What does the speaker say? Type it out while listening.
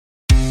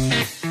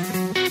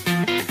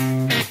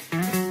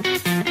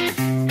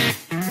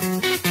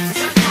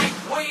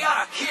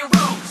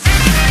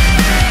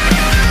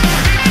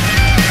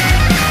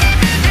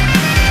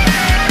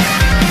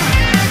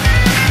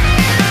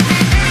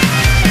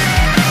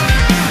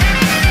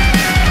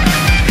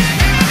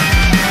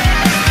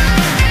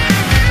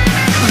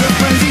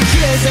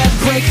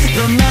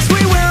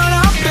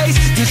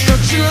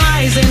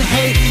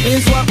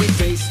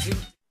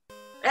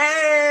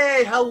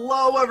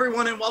Hello,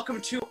 everyone, and welcome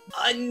to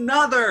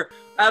another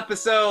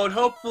episode.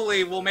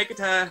 Hopefully, we'll make it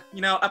to,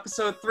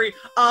 episode 3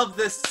 of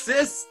the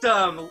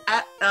system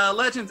at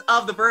Legends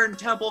of the Burden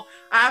Temple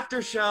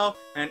Aftershow.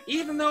 And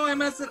even though I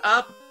mess it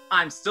up,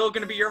 I'm still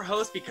going to be your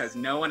host because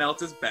no one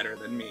else is better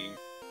than me.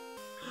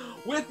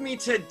 With me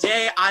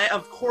today, I,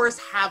 of course,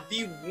 have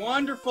the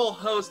wonderful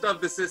host of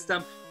the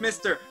system,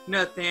 Mr.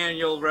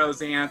 Nathaniel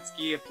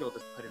Rosansky. If he'll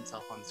just put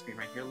himself on the screen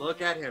right here.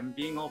 Look at him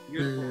being all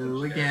beautiful.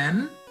 Hello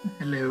again.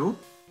 Hello.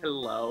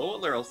 Hello,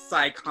 little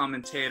side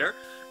commentator.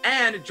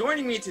 And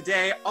joining me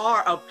today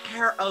are a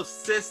pair of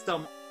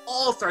system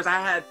all-stars.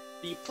 I had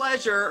the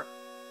pleasure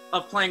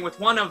of playing with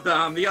one of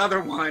them. The other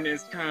one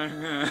is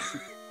kind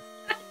of...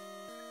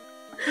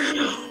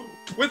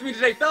 With me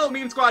today, fellow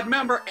Meme Squad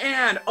member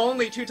and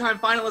only two-time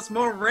finalist,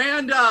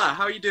 Miranda.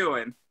 How are you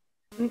doing?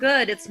 I'm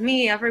good. It's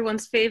me,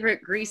 everyone's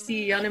favorite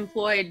greasy,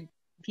 unemployed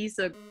piece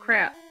of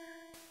crap.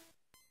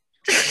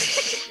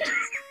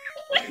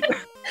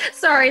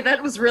 Sorry,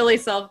 that was really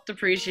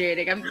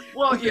self-depreciating.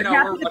 Well, we're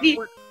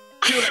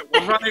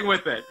running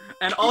with it.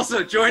 And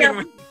also joining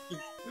me,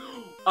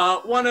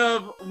 one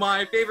of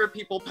my favorite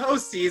people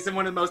post-season,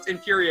 one of the most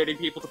infuriating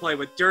people to play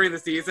with during the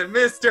season,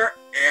 Mr.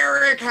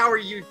 Eric. How are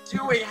you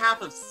doing?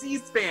 Half of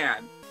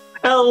C-SPAN.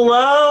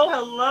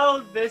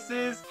 Hello. This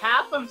is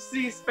half of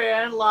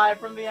C-SPAN live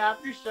from the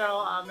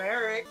Aftershow. I'm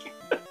Eric.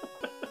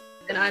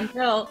 And I'm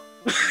Phil.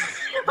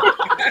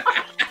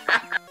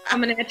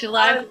 Coming at you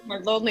live from my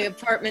lonely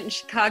apartment in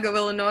Chicago,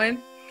 Illinois.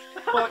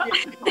 Well,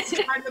 it's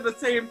kind of the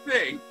same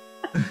thing.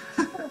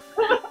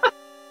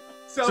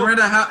 So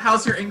Miranda,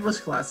 how's your English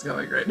class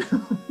going right now?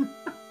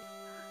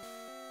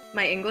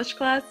 My English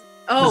class?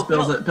 Oh,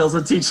 Bill's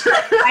a teacher.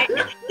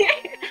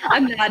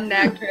 I'm not an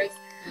actress.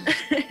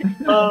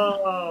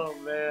 Oh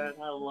man,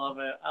 I love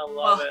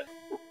it.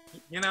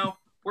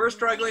 We're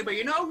struggling, but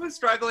you know who's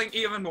struggling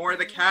even more?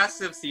 The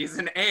cast of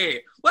Season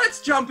 8.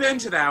 Let's jump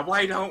into that,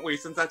 why don't we,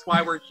 since that's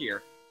why we're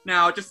here.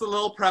 Now, just a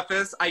little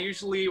preface, I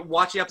usually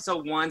watch the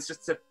episode once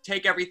just to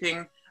take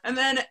everything, and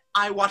then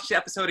I watch the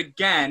episode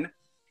again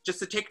just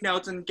to take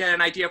notes and get an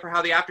idea for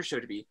how the after show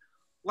to be.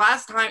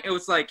 Last time, it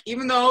was like,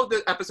 even though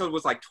the episode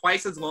was like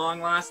twice as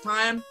long last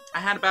time, I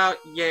had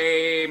about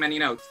yay many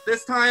notes.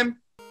 This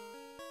time,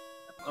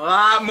 a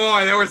lot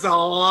more. There was a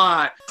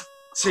lot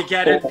to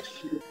get it.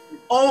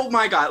 Oh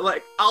my god,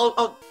 like,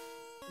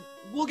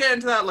 we'll get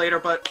into that later,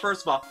 but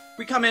first of all,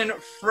 we come in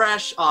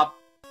fresh up.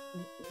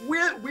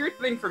 Weird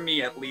thing for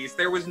me, at least,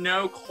 there was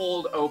no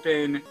cold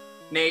open.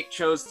 Nate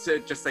chose to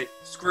just say,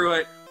 screw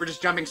it, we're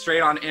just jumping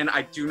straight on in.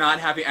 I do not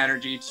have the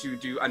energy to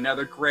do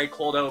another great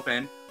cold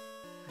open.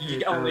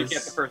 You only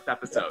get the first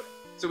episode.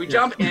 So we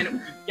jump in, we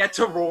get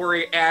to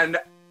Rory, and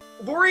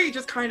Rory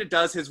just kind of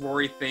does his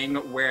Rory thing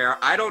where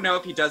I don't know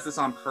if he does this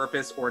on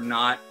purpose or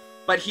not,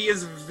 but he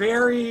is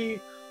very...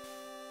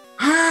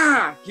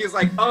 He's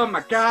like, oh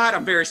my god,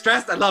 I'm very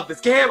stressed, I love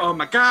this game, oh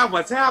my god,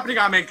 what's happening,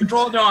 I'm in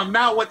control, no I'm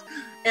not,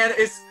 and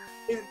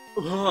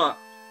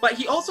But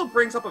he also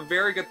brings up a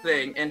very good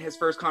thing in his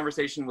first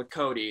conversation with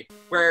Cody,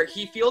 where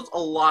he feels a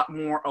lot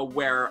more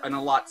aware and a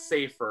lot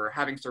safer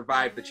having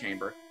survived the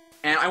chamber.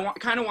 And I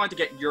kind of wanted to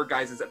get your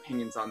guys'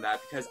 opinions on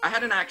that, because I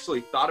hadn't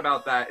actually thought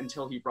about that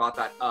until he brought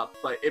that up,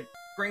 but it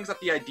brings up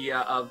the idea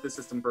of the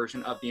system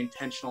version of the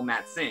intentional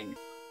Matt Singh,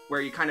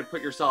 where you kind of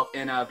put yourself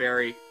in a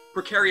very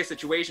precarious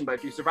situation, but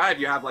if you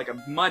survive, you have like a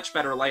much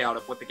better layout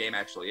of what the game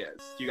actually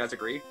is. Do you guys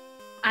agree?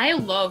 I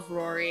love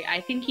Rory. I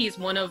think he's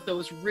one of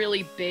those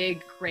really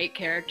big, great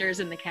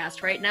characters in the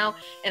cast right now.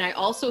 And I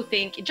also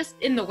think, just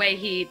in the way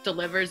he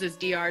delivers his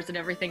DRs and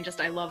everything,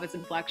 I love his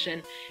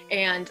inflection.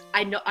 And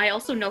I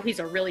also know he's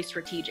a really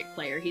strategic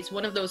player. He's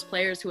one of those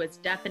players who has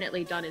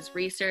definitely done his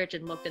research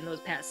and looked in those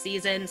past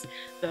seasons,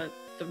 the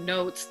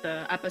notes,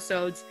 the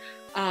episodes.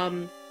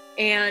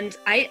 And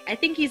I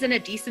think he's in a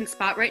decent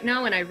spot right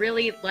now. And I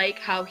really like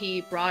how he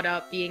brought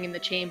up being in the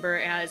chamber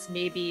as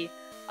maybe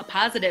a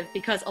positive,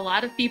 because a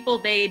lot of people,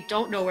 they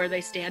don't know where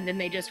they stand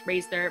and they just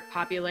raise their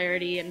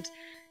popularity, and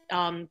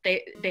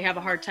they have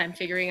a hard time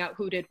figuring out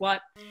who did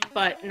what.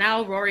 But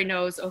now Rory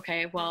knows,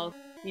 okay, well,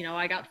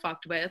 I got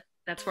fucked with,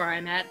 that's where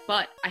I'm at,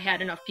 but I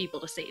had enough people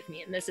to save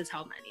me, and this is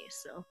how many.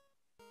 So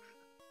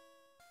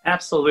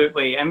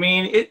absolutely. I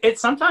mean, it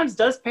sometimes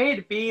does pay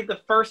to be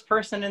the first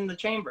person in the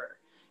chamber.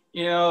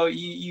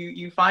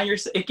 You find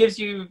it gives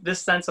you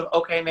this sense of,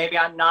 okay, maybe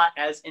I'm not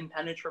as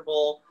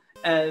impenetrable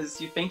as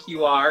you think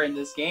you are in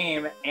this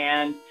game,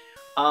 and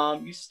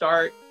you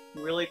start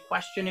really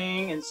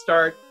questioning and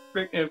start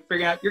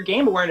figuring out your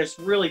game awareness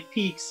really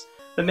peaks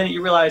the minute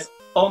you realize,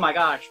 oh my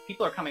gosh,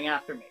 people are coming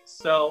after me.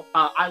 So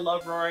I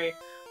love Rory.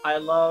 I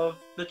love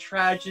the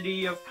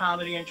tragedy of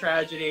comedy and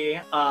tragedy.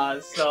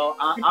 So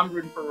I'm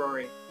rooting for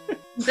Rory.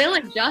 Bill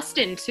and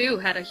Justin, too,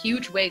 had a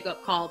huge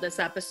wake-up call this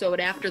episode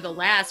after the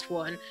last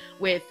one,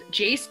 with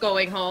Jace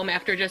going home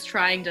after just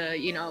trying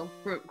to,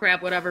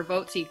 grab whatever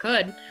votes he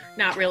could,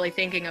 not really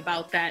thinking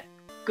about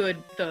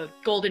the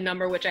golden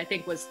number, which I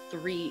think was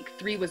 3.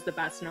 3 was the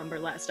best number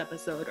last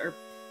episode, or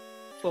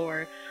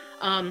 4.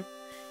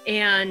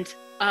 And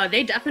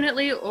They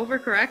definitely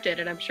overcorrected,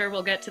 and I'm sure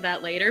we'll get to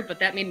that later, but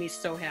that made me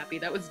so happy.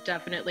 That was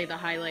definitely the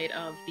highlight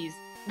of these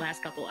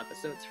last couple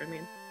episodes for me.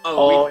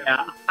 Oh,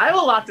 yeah. I have a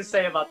lot to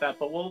say about that,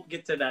 but we'll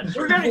get to that.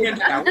 We're getting into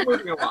that. We're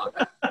moving along.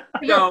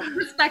 So,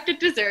 respect it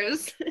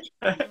deserves.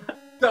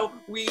 So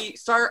we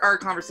start our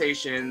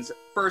conversations.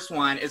 First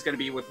one is going to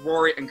be with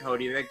Rory and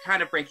Cody. They're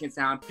kind of breaking us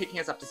down, picking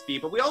us up to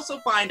speed. But we also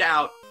find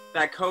out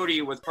that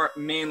Cody was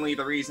mainly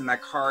the reason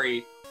that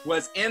Kari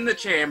was in the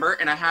chamber.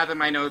 And I have in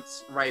my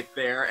notes right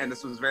there, and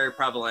this was very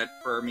prevalent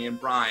for me and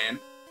Brian.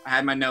 I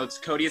had my notes,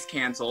 Cody is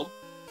canceled.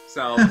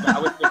 So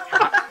that was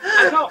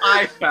that's how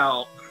I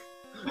felt.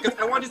 Because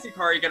I wanted to see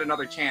Kari get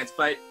another chance.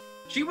 But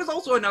she was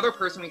also another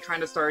person we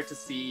kind of started to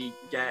see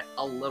get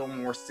a little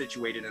more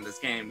situated in this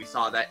game. We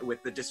saw that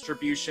with the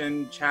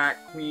distribution chat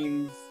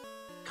queens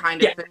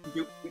kind of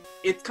thing.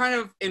 It's kind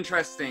of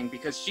interesting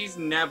because she's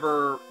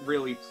never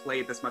really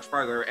played this much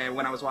farther. And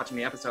when I was watching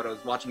the episode, I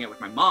was watching it with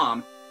my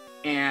mom,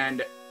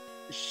 and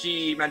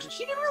she mentioned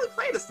she didn't really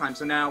play this time.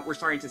 So now we're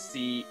starting to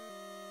see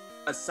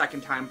a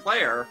second-time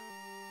player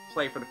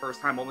play for the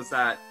first time. What was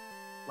that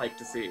like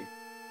to see?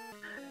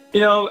 You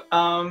know,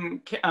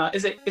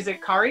 is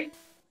it Kari?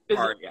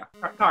 Kari, yeah.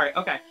 Kari,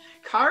 okay.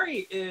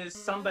 Kari is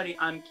somebody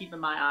I'm keeping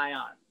my eye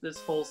on this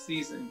whole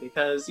season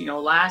because, you know,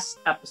 last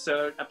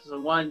episode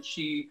 1,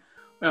 she, you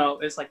know,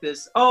 it's like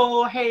this,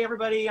 oh, hey,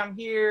 everybody, I'm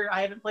here.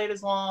 I haven't played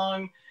as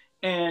long.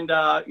 And,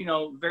 you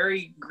know,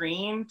 very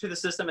green to the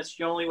system as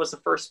she only was the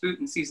first boot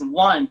in season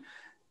 1.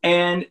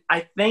 And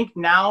I think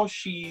now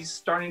she's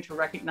starting to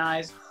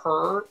recognize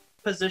her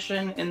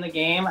position in the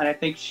game. And I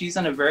think she's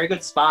in a very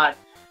good spot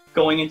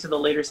going into the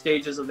later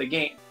stages of the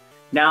game.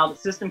 Now, the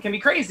system can be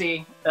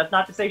crazy. That's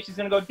not to say she's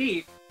going to go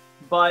deep,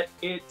 but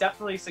it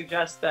definitely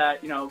suggests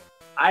that, you know,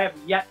 I have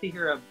yet to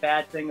hear a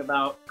bad thing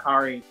about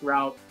Kari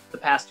throughout the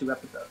past 2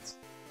 episodes.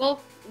 Well,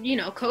 you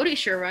know, Cody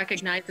sure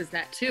recognizes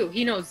that too.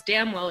 He knows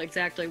damn well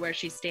exactly where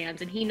she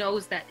stands, and he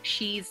knows that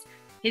she's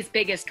his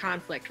biggest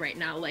conflict right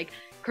now. Like,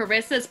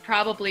 Carissa's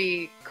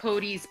probably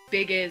Cody's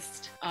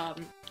biggest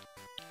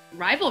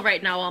rival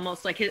right now,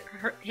 almost like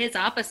his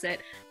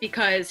opposite,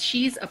 because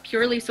she's a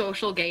purely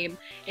social game,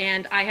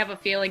 and I have a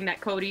feeling that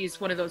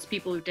Cody's one of those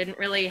people who didn't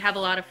really have a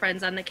lot of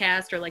friends on the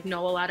cast or like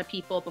know a lot of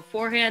people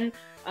beforehand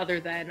other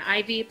than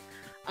Ivy.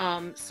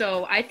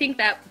 So I think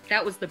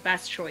that was the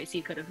best choice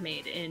he could have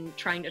made in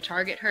trying to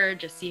target her,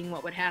 just seeing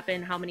what would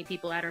happen, how many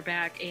people had her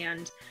back,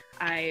 and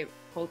I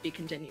hope he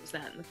continues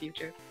that in the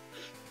future.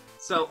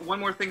 So one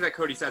more thing that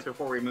Cody says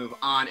before we move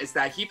on is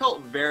that he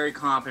felt very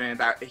confident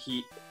that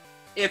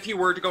if he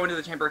were to go into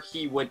the chamber,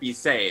 he would be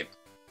saved.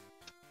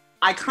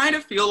 I kind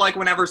of feel like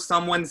whenever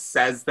someone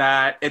says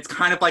that, it's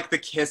kind of like the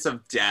kiss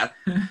of death.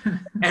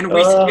 And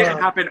we see it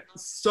happen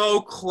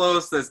so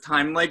close this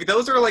time. Like,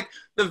 those are like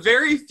the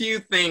very few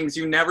things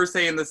you never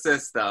say in the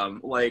system.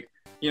 Like,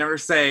 you never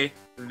say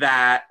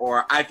that,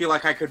 or I feel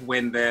like I could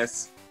win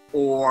this,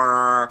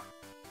 or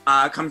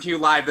come to you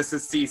live, this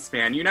is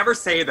C-SPAN. You never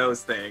say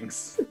those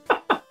things.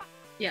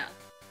 Yeah.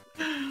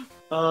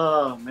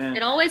 Oh, man.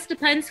 It always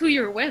depends who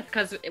you're with,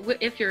 because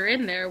if you're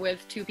in there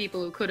with 2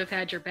 people who could have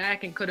had your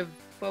back and could have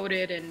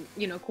voted and,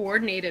 you know,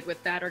 coordinated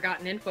with that or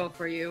gotten info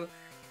for you,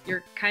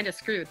 you're kind of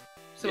screwed.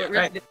 So it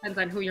really depends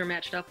on who you're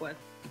matched up with.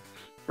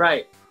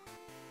 Right.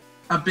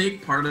 A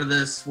big part of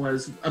this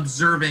was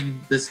observing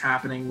this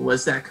happening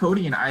was that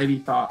Cody and Ivy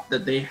thought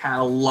that they had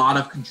a lot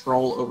of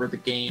control over the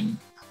game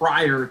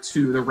prior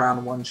to the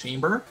round 1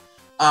 chamber.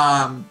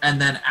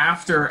 And then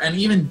after, and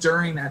even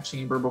during that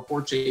chamber,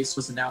 before Jace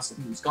was announced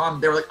that he was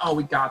gone, they were like, oh,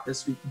 we got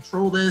this, we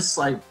control this,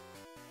 like,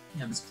 we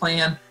have this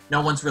plan,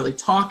 no one's really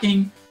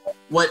talking.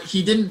 What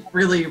he didn't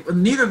really,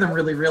 neither of them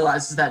really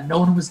realized is that no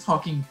one was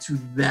talking to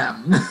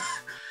them.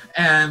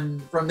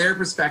 And from their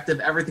perspective,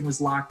 everything was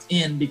locked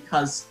in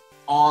because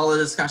all the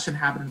discussion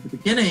happened at the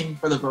beginning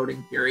for the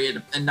voting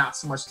period and not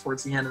so much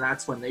towards the end. And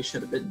that's when they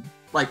should have been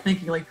like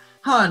thinking like,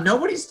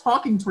 nobody's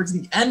talking towards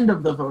the end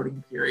of the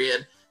voting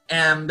period.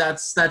 And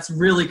that's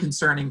really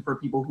concerning for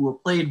people who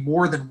have played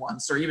more than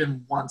once or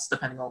even once,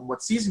 depending on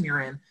what season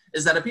you're in,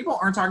 is that if people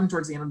aren't talking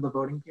towards the end of the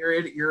voting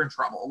period, you're in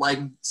trouble. Like,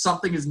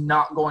 something is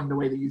not going the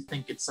way that you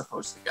think it's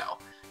supposed to go.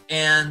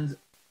 And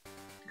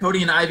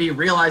Cody and Ivy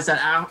realize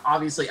that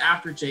obviously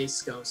after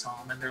Jace goes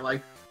home, and they're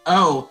like,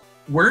 oh,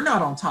 we're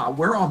not on top,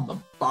 we're on the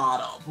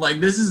bottom.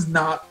 Like, this is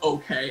not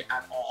okay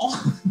at all.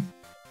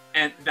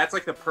 And that's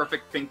like the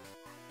perfect thing.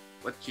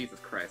 What, Jesus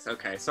Christ.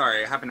 Okay,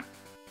 sorry, I have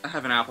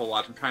an Apple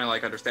Watch. I'm trying to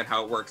like understand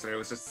how it works, and it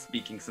was just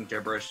speaking some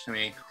gibberish to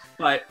me.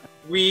 But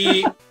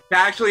that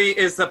actually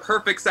is the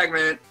perfect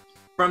segment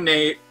from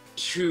Nate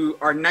to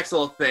our next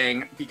little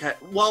thing, because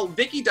while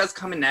Vicky does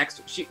come in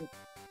next,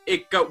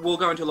 we'll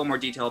go into a little more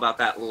detail about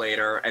that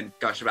later and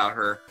gush about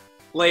her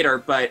later.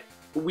 But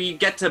we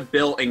get to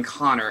Bill and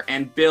Connor,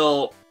 and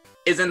Bill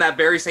is in that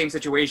very same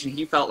situation.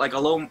 He felt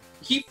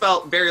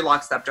very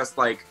lockstep, just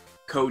like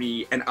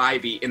Cody and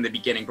Ivy in the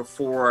beginning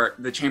before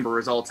the chamber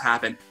results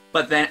happened.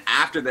 But then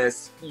after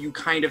this, you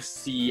kind of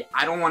see,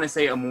 I don't want to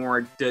say a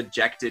more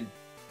dejected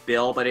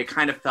Bill, but it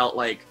kind of felt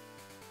like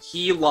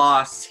he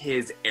lost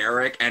his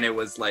Eric, and it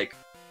was like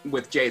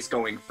with Jace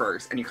going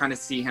first, and you kind of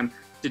see him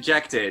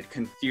dejected,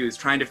 confused,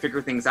 trying to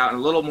figure things out,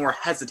 and a little more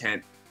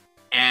hesitant.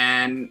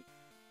 And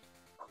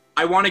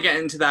I want to get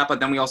into that, but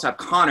then we also have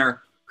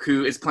Connor,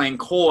 who is playing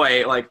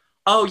coy, like,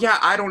 oh yeah,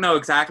 I don't know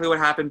exactly what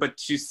happened, but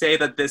to say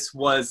that this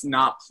was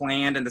not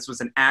planned and this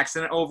was an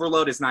accident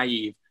overload is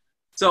naive.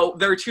 So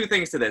there are two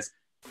things to this.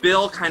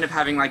 Bill kind of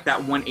having like that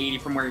 180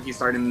 from where he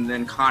started, and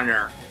then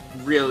Connor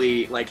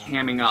really like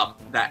hamming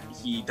up that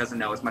he doesn't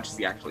know as much as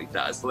he actually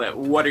does. So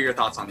what are your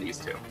thoughts on these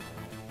two?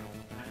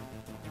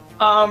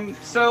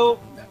 So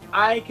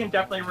I can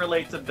definitely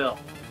relate to Bill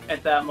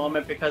at that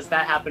moment, because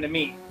that happened to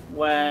me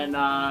when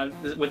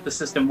with the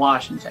system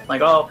Washington.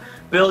 Like, oh,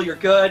 Bill, you're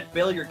good.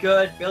 Bill, you're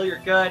good. Bill, you're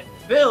good.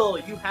 Bill,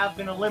 you have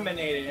been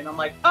eliminated. And I'm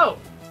like, oh,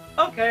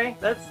 okay,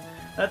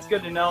 that's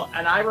good to know.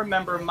 And I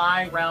remember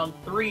my round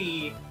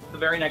 3, the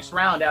very next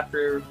round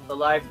after the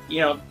live,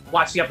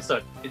 watch the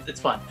episode. It's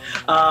fun.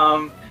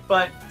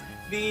 But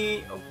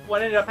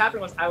what ended up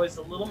happening was I was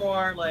a little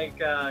more like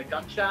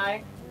gun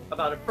shy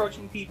about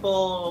approaching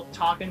people,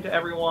 talking to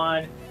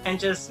everyone, and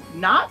just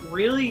not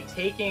really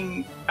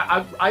taking,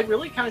 I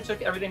really kind of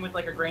took everything with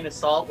like a grain of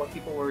salt, what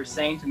people were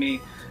saying to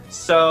me.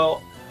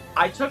 So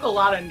I took a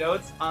lot of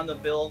notes on the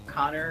Bill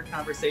Connor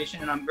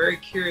conversation, and I'm very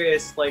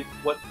curious like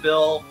what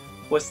Bill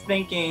was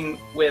thinking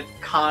with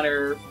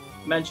Connor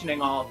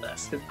mentioning all of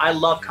this, because I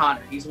love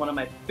Connor. He's one of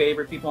my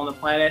favorite people on the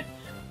planet.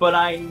 But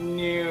I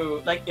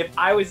knew, like, if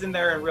I was in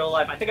there in real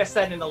life, I think I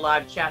said in the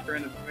live chat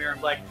during the premiere,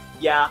 I'm like,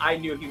 yeah, I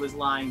knew he was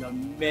lying the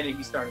minute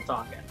he started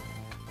talking.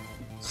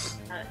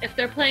 If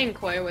they're playing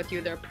coy with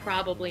you, they're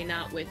probably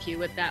not with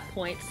you at that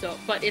point. So,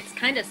 but it's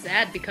kind of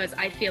sad, because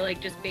I feel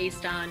like just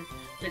based on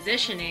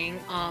positioning,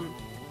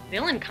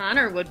 Bill and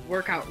Connor would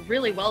work out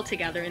really well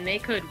together, and they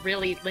could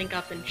really link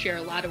up and share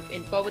a lot of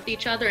info with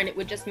each other, and it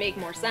would just make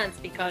more sense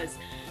because,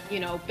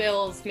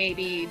 Bill's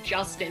maybe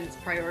Justin's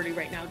priority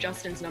right now.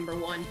 Justin's number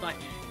 1, but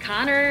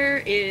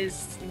Connor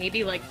is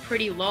maybe like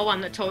pretty low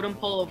on the totem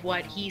pole of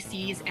what he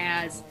sees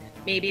as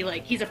maybe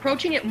like he's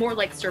approaching it more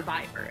like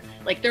Survivor.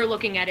 Like they're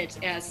looking at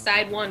it as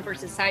side 1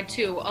 versus side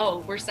 2.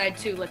 Oh, we're side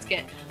 2. Let's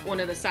get one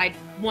of the side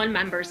 1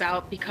 members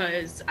out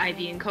because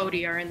Ivy and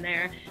Cody are in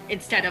there,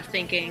 instead of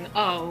thinking,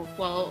 oh,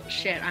 well,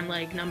 shit, I'm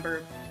like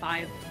number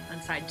 5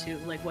 on side 2.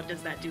 Like, what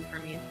does that do for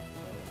me?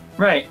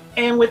 Right.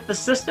 And with the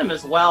system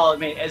as well, I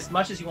mean, as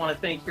much as you want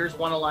to think, here's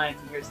one alliance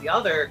and here's the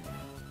other,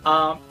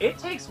 it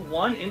takes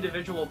one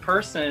individual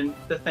person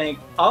to think,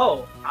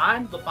 oh,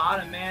 I'm the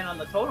bottom man on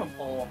the totem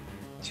pole,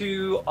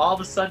 to all of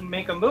a sudden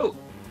make a move.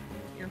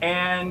 Yeah.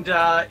 And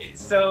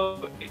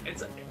so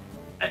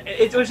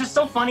it was just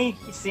so funny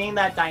seeing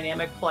that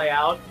dynamic play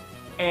out.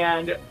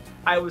 And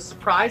I was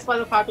surprised by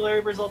the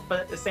popularity results, but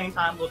at the same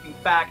time, looking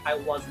back, I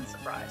wasn't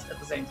surprised at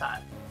the same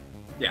time.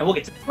 Yeah, and we'll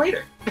get to that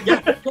later.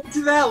 Yeah, we'll get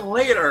to that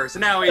later. So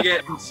now we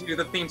get into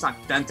the theme song.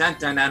 Dun dun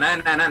dun dun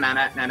dun dun dun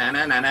dun dun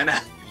dun dun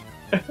dun.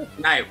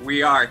 Tonight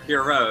we are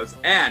heroes,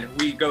 and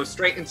we go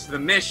straight into the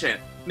mission.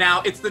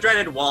 Now it's the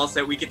dreaded wall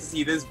set. We get to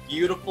see this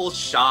beautiful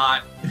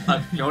shot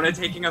of Jonah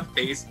taking a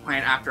face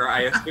plant after,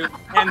 I assume,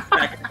 10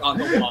 seconds on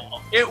the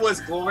wall. It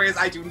was glorious.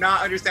 I do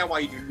not understand why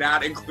you do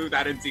not include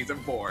that in season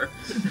 4.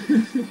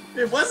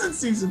 It wasn't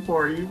season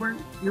 4. You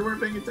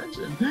weren't paying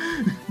attention.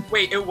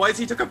 Wait, it was?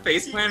 He took a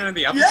face plant in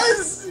the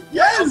episode?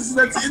 Yes,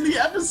 that's in the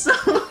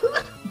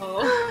episode.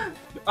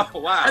 Oh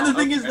wow. And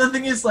the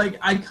thing is, like,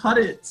 I cut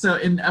it so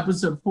in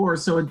episode 4,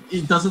 so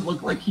it doesn't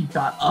look like he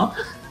got up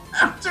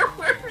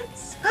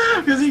afterwards,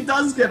 because he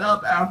does get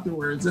up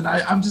afterwards, and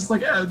I'm just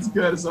like, yeah, it's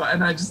good. So,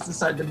 and I just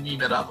decided to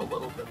meme it up a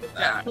little bit with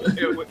that.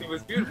 Yeah, it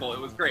was beautiful. It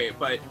was great.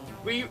 But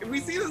we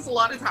see this a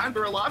lot of times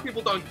where a lot of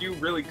people don't do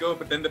really good,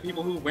 but then the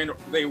people who win,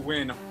 they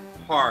win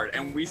hard.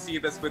 And we see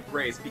this with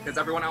Grace, because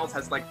everyone else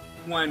has like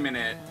 1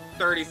 minute,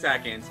 30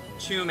 seconds,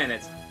 2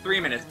 minutes, 3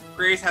 minutes.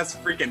 Grace has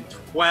freaking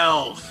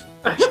 12.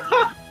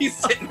 He's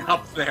sitting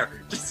up there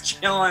just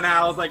chilling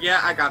out. I was like,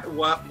 yeah, I got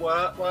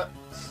what?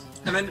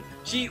 And then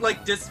she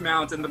like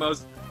dismounts in the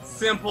most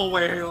simple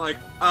way, like,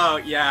 oh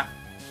yeah,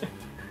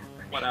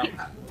 what else?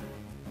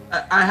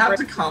 I have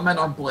to comment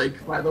on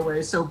Blake, by the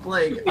way. So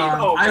Blake,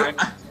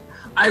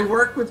 I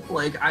work with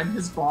Blake. I'm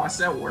his boss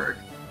at work,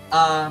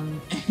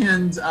 and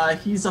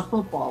he's a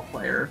football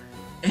player.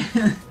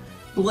 And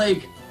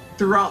Blake,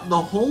 throughout the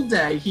whole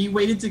day, he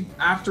waited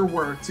after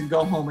work to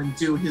go home and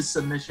do his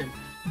submission.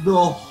 The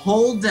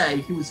whole day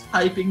he was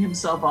hyping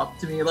himself up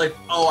to me like,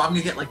 oh, I'm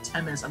gonna get like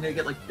 10 minutes, I'm gonna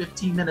get like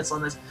 15 minutes on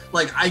this.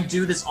 Like, I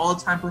do this all the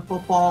time for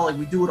football, like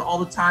we do it all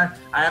the time.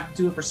 I have to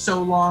do it for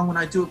so long when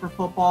I do it for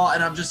football,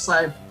 and I'm just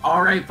like,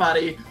 all right,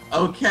 buddy,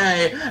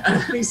 okay.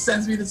 And then he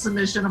sends me the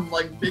submission. I'm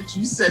like, bitch,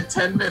 you said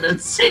 10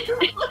 minutes.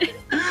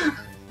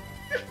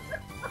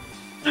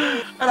 And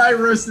I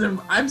roasted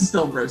him. I'm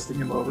still roasting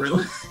him over it.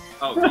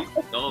 Oh, he's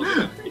still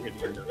gonna be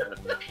into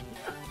that.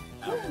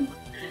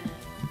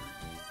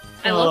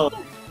 I love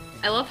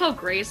I love how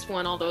Grace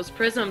won all those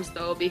prisms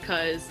though,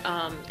 because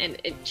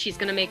she's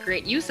gonna make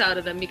great use out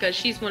of them, because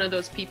she's one of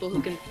those people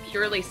who can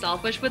purely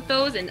selfish with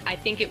those, and I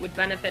think it would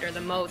benefit her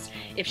the most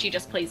if she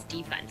just plays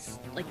defense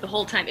like the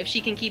whole time. If she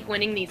can keep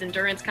winning these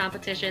endurance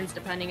competitions,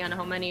 depending on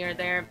how many are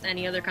there,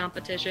 any other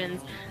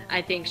competitions,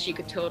 I think she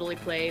could totally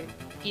play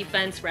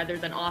defense rather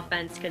than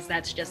offense, because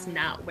that's just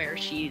not where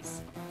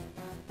she's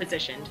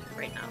positioned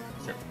right now.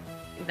 So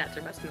I think that's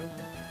her best move.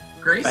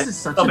 Grace is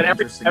such an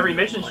interesting every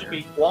mission player. should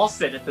be wall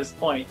sit at this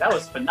point. That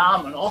was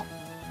phenomenal.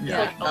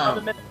 Yeah. Like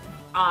 11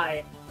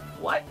 minutes.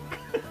 What?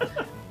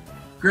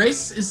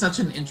 Grace is such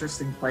an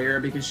interesting player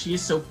because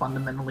she's so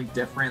fundamentally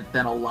different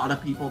than a lot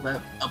of people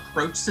that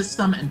approach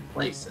system and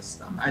play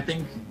system. I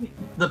think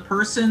the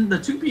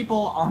two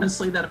people,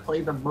 honestly, that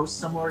play the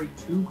most similar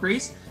to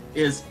Grace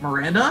is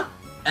Miranda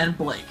and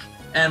Blake.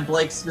 And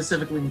Blake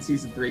specifically in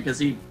Season 3, because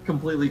he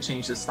completely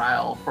changed his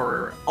style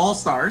for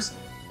All-Stars.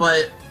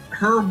 But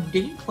her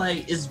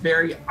gameplay is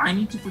very, I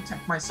need to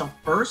protect myself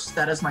first.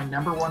 That is my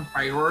 #1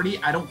 priority.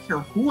 I don't care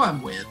who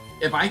I'm with.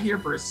 If I hear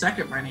for a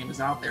second my name is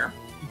out there,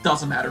 it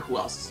doesn't matter who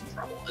else is in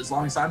trouble. As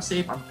long as I'm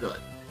safe, I'm good.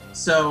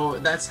 So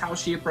that's how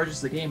she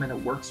approaches the game, and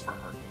it works for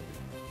her.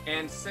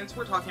 And since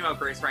we're talking about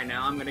Grace right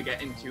now, I'm going to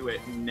get into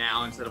it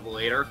now instead of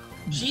later.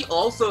 She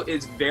also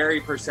is very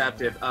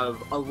perceptive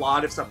of a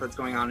lot of stuff that's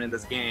going on in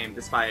this game,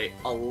 despite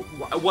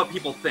what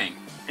people think.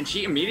 And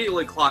she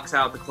immediately clocks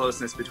out the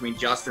closeness between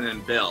Justin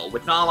and Bill,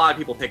 which not a lot of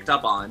people picked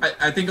up on.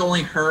 I think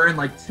only her and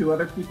like 2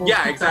 other people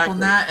picked up on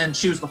that, and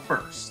she was the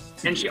first.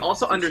 And she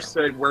also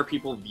understood where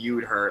people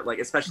viewed her, like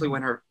especially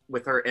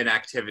with her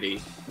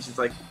inactivity. And she's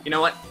like, you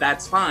know what?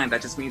 That's fine.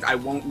 That just means I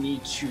won't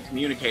need to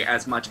communicate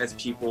as much as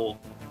people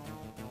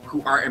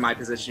who aren't in my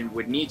position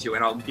would need to,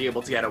 and I'll be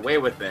able to get away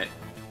with it,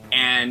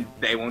 and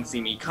they won't see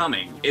me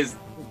coming.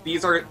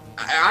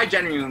 I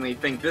genuinely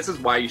think this is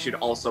why you should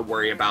also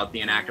worry about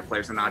the inactive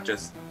players, and not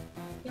just,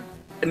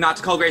 not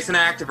to call Grace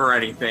inactive or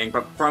anything,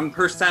 but from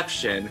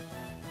perception,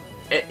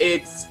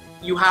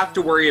 you have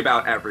to worry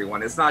about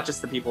everyone. It's not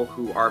just the people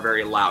who are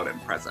very loud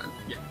and present.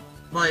 Yeah.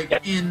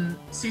 Like, in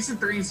Season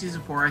 3 and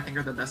Season 4, I think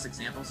are the best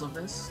examples of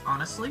this,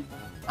 honestly.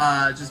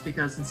 Just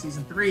because in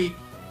Season 3,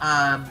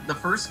 the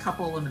first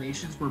couple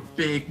eliminations were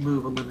big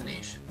move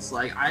eliminations.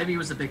 Like, Ivy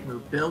was a big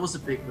move, Bill was a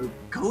big move,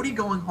 Cody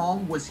going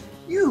home was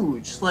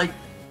huge. Like,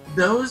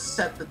 those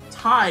set the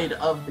tide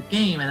of the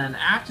game, and then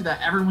after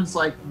that, everyone's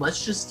like,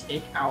 let's just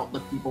take out the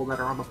people that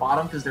are on the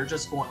bottom, because they're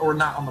just going, or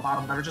not on the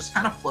bottom, that are just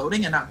kind of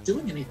floating and not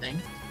doing anything,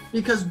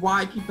 because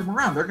why keep them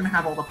around? They're going to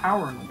have all the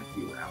power in a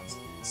few rounds.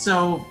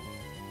 So,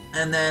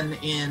 and then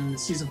in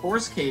Season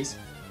 4's case,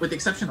 with the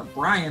exception of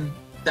Brian,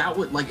 that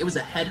would, like, it was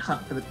a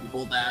headhunt for the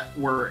people that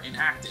were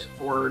inactive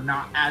or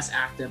not as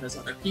active as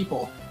other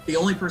people. The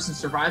only person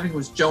surviving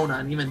was Jonah,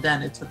 and even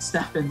then it took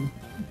Steffen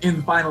in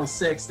the final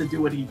 6 to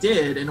do what he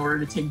did in order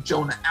to take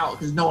Jonah out,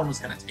 because no one was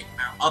going to take him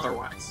out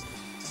otherwise.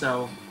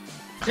 So,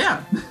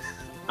 yeah.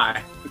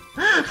 Hi.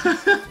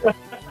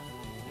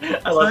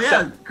 So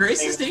yeah,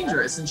 Grace is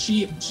dangerous, and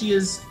she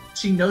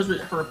knows what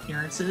her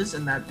appearance is,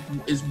 and that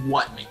is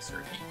what makes her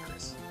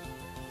dangerous.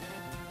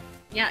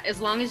 Yeah,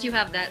 as long as you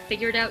have that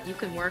figured out, you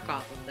can work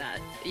off of that.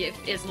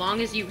 As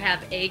long as you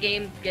have a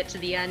game, get to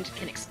the end,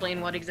 can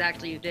explain what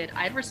exactly you did,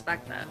 I'd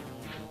respect that.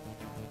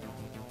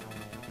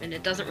 And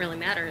it doesn't really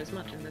matter as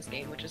much in this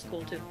game, which is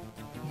cool too.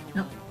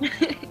 Yep.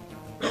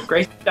 So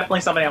Grace is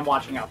definitely somebody I'm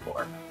watching out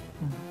for.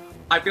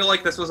 I feel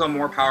like this was a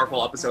more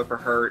powerful episode for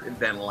her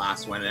than the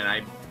last one, and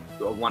I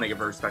want to give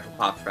her a special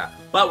props for that.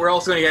 But we're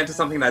also going to get into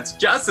something that's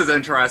just as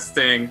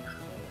interesting.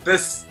 The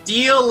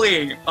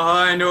stealing.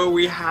 I know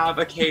we have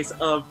a case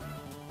of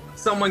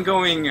someone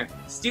going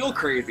steal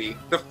crazy.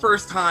 The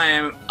first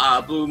time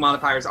blue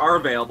modifiers are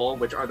available,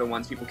 which are the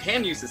ones people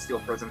can use to steal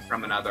prisms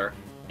from another,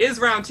 is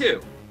round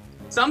 2.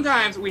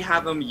 Sometimes we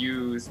have them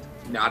used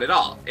not at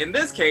all. In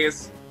this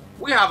case,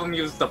 we have them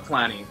used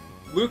aplenty.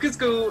 Lucas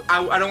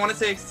I don't want to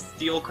say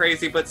steal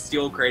crazy, but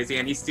steal crazy,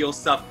 and he steals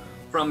stuff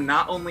from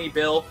not only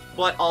Bill,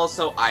 but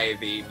also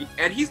Ivy.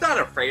 And he's not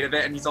afraid of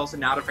it, and he's also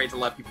not afraid to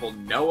let people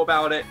know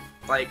about it.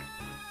 Like,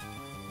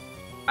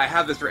 I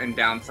have this written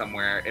down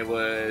somewhere. It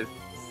was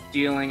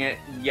stealing it.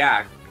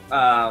 Yeah,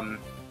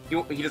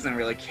 he doesn't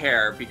really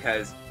care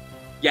because,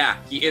 yeah,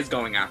 he is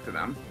going after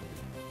them.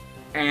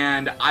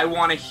 And I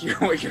want to hear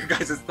what your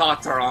guys'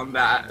 thoughts are on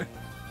that.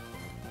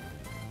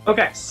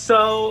 Okay,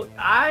 so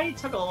I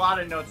took a lot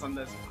of notes on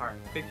this part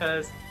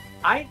because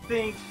I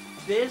think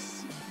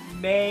this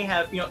may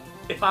have,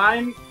 if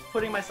I'm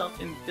putting myself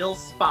in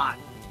Bill's spot,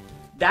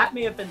 that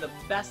may have been the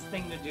best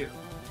thing to do,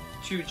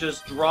 to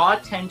just draw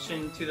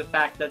attention to the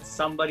fact that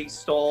somebody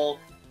stole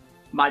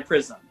my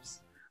prisms.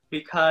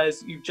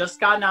 Because you've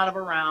just gotten out of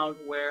a round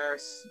where,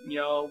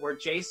 where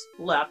Jace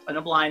left on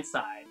a blind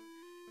side,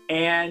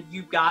 and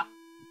you've got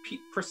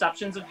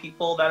perceptions of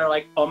people that are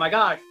like, oh my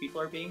gosh, people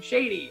are being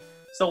shady.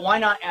 So why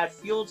not add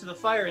fuel to the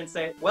fire and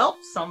say, well,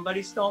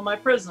 somebody stole my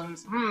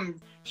prisms.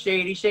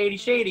 Shady, shady,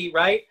 shady,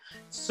 right?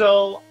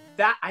 So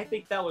I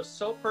think that was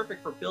so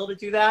perfect for Bill to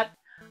do that.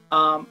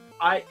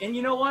 And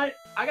you know what?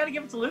 I got to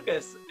give it to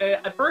Lucas.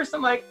 At first,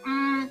 I'm like,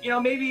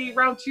 maybe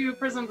round 2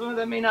 Prism,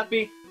 that may not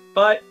be.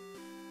 But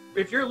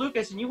if you're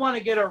Lucas and you want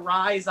to get a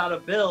rise out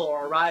of Bill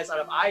or a rise out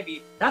of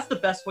Ivy, that's the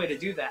best way to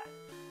do that.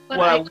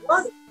 But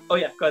Oh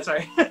yeah, go ahead.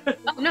 Sorry.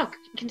 Oh, no,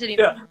 continue.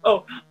 Yeah.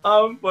 But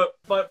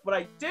what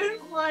I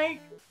didn't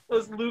like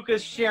was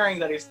Lucas sharing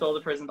that he stole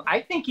the prisms. I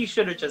think he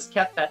should have just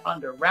kept that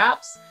under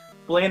wraps,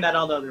 blamed that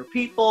on other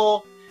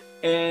people.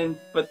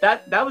 But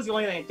that was the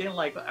only thing I didn't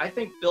like. But I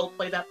think Bill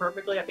played that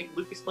perfectly. I think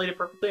Lucas played it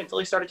perfectly until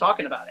he started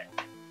talking about it.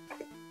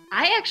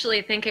 I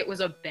actually think it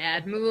was a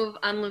bad move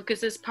on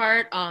Lucas's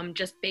part,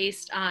 just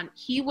based on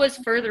he was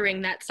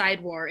furthering that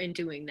side war in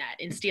doing that,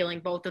 in stealing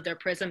both of their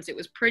prisms. It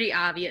was pretty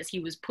obvious he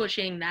was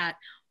pushing that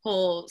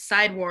whole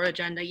side war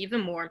agenda even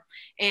more.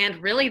 And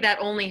really that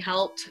only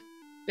helped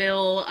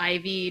Bill,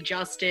 Ivy,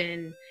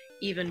 Justin,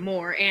 even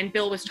more. And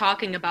Bill was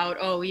talking about,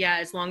 oh yeah,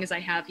 as long as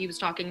he was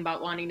talking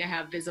about wanting to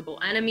have visible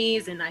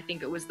enemies, and I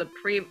think it was the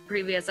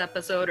previous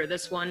episode or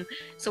this one.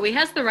 So he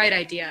has the right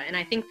idea, and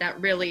I think that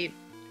really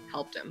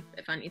helped him,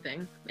 if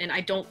anything. And I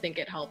don't think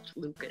it helped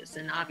Lucas,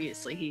 and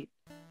obviously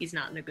he's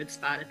not in a good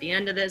spot at the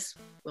end of this.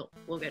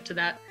 We'll get to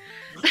that.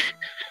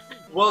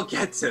 We'll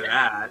get to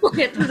that. We'll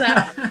get to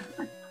that.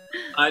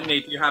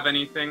 Nate, do you have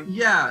anything?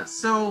 Yeah,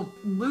 so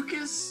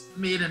Lucas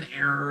made an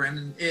error,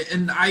 and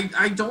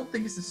I don't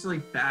think it's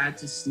necessarily bad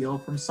to steal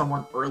from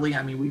someone early.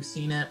 I mean, we've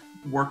seen it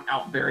work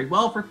out very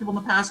well for people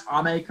in the past.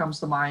 Ame comes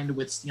to mind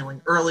with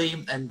stealing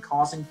early and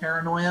causing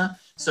paranoia,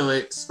 so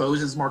it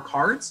exposes more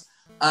cards.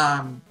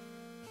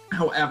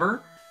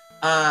 However,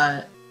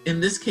 in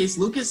this case,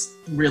 Lucas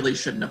really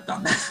shouldn't have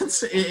done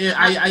that,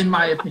 in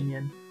my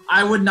opinion.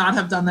 I would not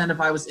have done that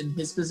if I was in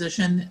his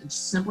position,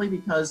 simply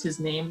because his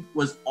name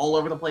was all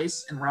over the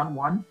place in round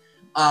 1.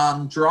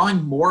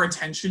 Drawing more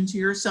attention to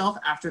yourself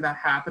after that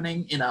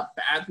happening in a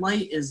bad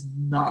light is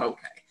not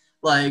okay.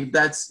 Like,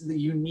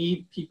 you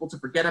need people to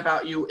forget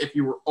about you if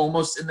you were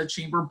almost in the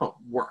chamber but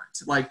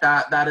weren't. Like,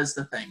 that is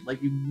the thing. Like,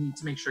 you need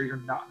to make sure you're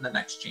not in the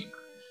next chamber.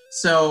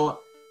 So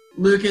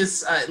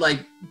Lucas,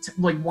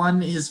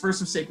 his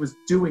first mistake was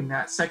doing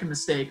that. Second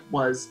mistake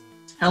was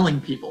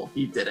telling people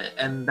he did it,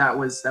 and that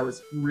was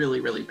really,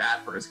 really bad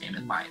for his game,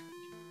 in my opinion.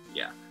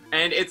 Yeah,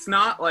 and it's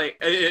not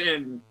like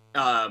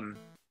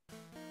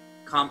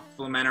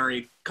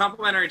complimentary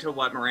to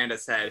what Miranda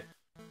said.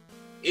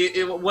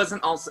 It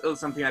wasn't also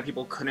something that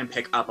people couldn't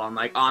pick up on.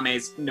 Like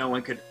Ame's, no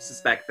one could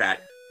suspect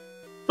that,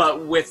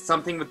 but with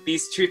something with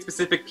these 2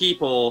 specific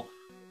people,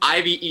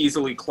 Ivy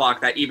easily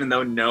clocked that, even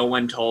though no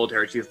one told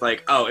her. She was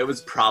like, "Oh, it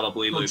was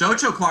probably Lucas."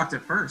 Jojo clocked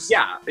it first.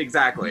 Yeah,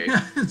 exactly.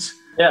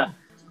 Yeah.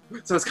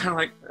 So it's kind of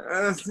like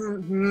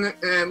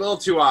a little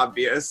too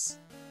obvious.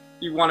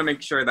 You want to make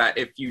sure that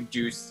if you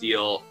do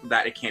steal,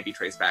 that it can't be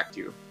traced back to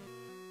you.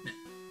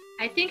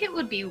 I think it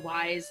would be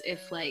wise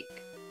if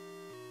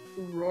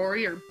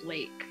Rory or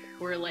Blake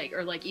were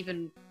or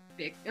even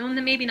Vic,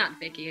 maybe not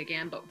Vicky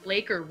again, but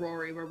Blake or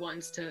Rory were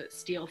ones to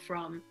steal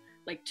from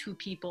 2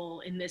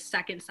 people in this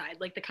second side,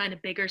 the kind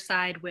of bigger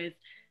side with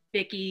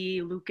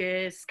Vicky,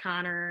 Lucas,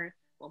 Connor.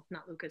 Well,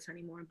 not Lucas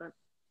anymore, but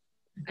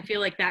I feel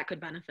like that could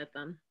benefit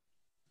them.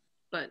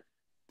 But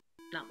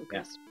not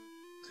Lucas.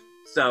 Yeah.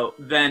 So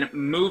then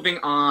moving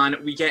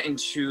on, we get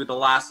into the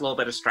last little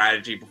bit of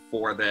strategy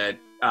before the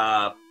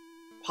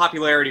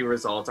popularity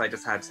results. I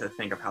just had to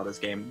think of how this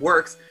game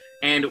works.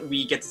 And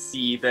we get to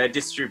see the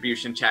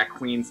distribution chat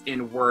queens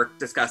in work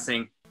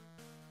discussing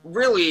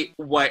really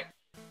what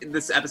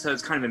this episode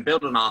has kind of been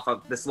building off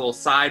of, this little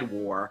side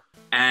war.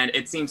 And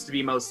it seems to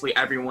be mostly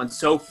everyone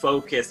so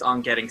focused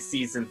on getting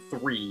season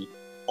 3,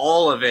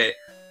 all of it,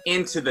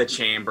 into the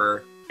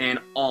chamber, and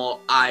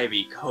all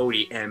Ivy,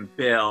 Cody, and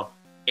Bill.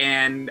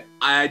 And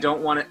I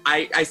don't want to...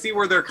 I see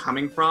where they're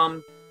coming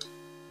from.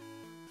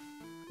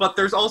 But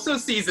there's also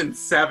season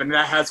 7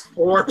 that has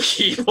 4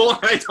 people. And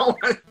I don't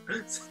want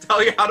to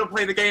tell you how to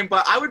play the game,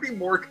 but I would be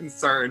more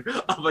concerned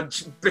of a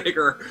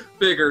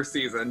bigger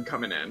season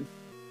coming in.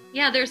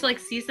 Yeah, there's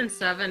season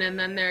 7, and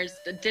then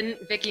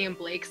didn't Vicky and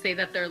Blake say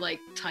that they're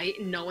tight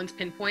and no one's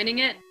pinpointing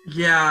it?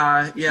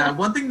 Yeah.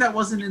 One thing that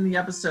wasn't in the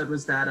episode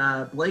was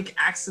that Blake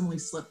accidentally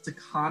slipped to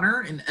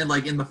Connor, and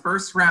in the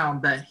first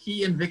round that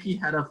he and Vicky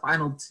had a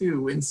final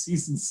 2 in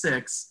season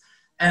 6,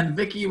 and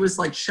Vicky was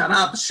like, "Shut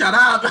up!"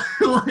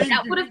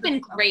 That would have been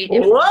great.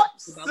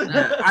 Whoops!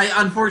 I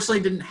unfortunately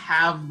didn't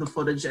have the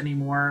footage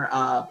anymore,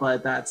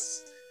 but that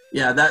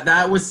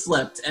was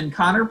slipped, and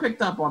Connor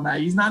picked up on that.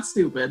 He's not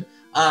stupid.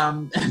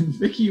 And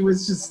Vicky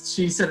was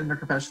she said in her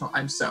confessional,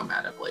 "I'm so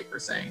mad at Blake for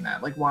saying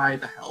that. Why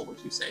the hell would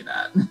you say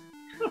that?"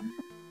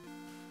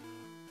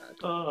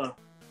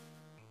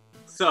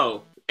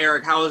 So,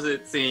 Eric, how is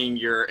it seeing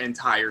your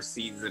entire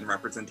season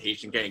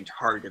representation getting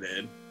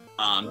targeted?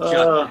 I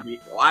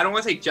don't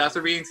want to say just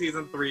for being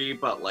season 3,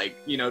 but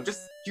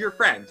just your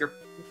friends, your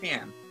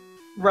fan.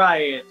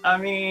 Right. I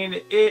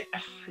mean,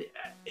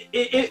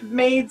 it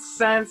made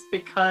sense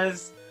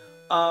because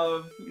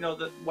of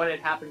what had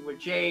happened with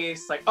Jace.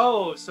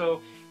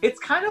 So it's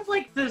kind of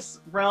like this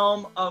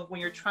realm of when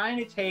you're trying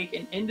to take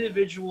an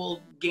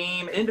individual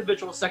game,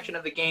 individual section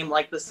of the game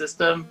like the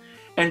system,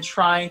 and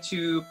trying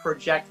to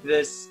project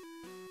this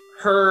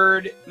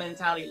herd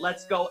mentality.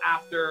 Let's go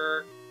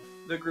after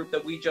the group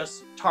that we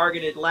just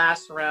targeted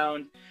last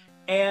round.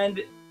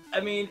 And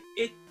I mean,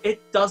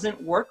 it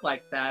doesn't work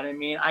like that. I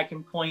mean, I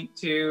can point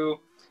to,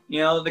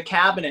 the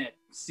Cabinet,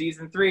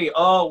 season 3.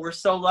 Oh, we're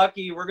so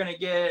lucky. We're going to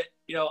get,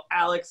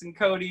 Alex and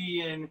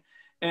Cody and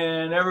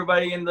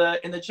everybody in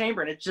the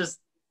chamber. And it just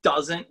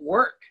doesn't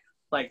work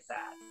like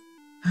that.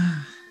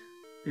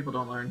 People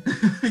don't learn.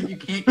 You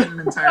can't get an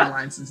entire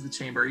alliance into the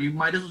chamber. You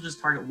might as well just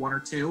target 1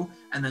 or 2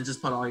 and then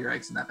just put all your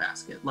eggs in that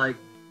basket, like,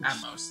 at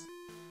most.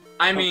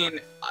 I mean,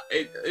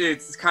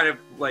 it's kind of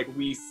like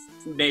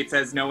Nate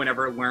says, no one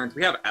ever learns.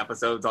 We have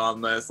episodes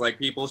on this. Like,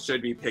 people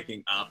should be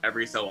picking up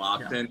every so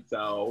often,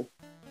 so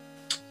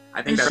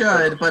I think they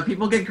should, but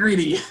people get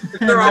greedy.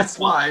 That's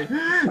why.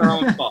 Their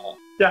own fault.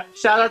 Yeah,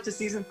 shout out to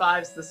season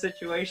 5's The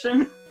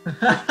Situation.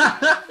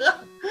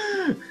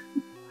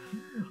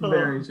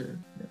 Very true.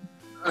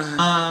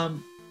 Yeah.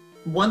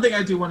 One thing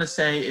I do want to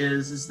say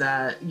is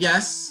that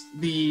yes,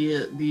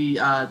 the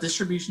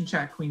distribution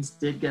chat queens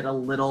did get a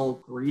little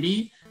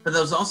greedy, but that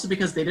was also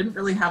because they didn't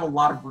really have a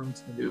lot of room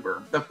to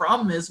maneuver. The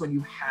problem is when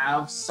you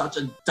have such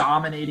a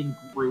dominating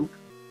group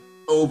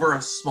over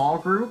a small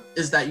group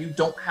is that you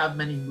don't have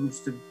many moves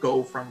to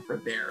go from for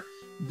there.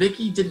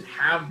 Vicky didn't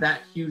have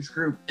that huge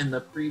group in the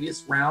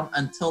previous round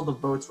until the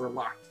votes were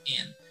locked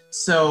in.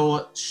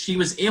 So she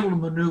was able to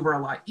maneuver a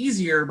lot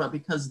easier, but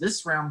because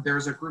this round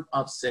there's a group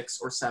of 6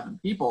 or 7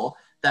 people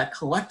that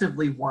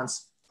collectively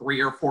wants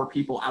 3 or 4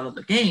 people out of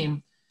the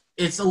game,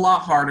 it's a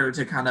lot harder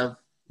to kind of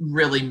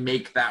really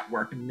make that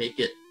work and make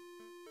it,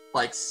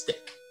 like,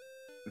 stick.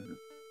 Mm-hmm.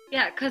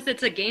 Yeah, because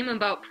it's a game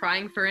about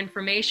prying for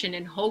information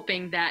and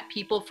hoping that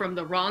people from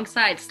the wrong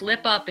side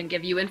slip up and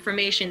give you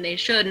information they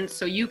shouldn't,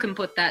 so you can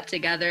put that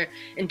together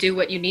and do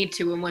what you need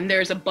to. And when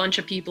there's a bunch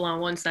of people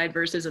on one side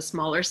versus a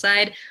smaller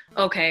side,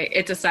 okay,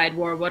 it's a side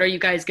war. What are you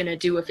guys going to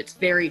do if it's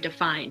very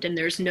defined and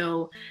there's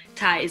no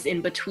ties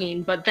in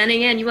between? But then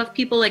again, you have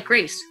people like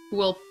Grace who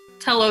will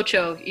tell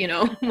Ocho,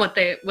 what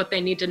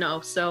they need to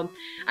know. So,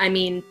 I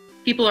mean,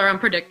 people are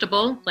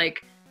unpredictable.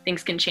 Like,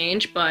 things can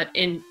change, but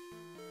in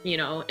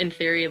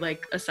theory,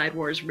 like, a side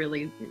war is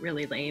really,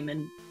 really lame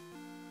and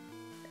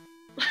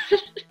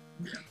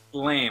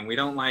lame. We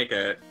don't like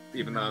it,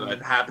 even though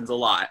it happens a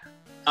lot.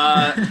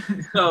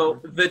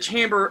 So the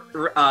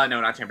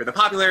the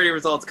popularity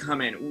results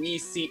come in. We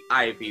see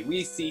Ivy,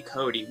 we see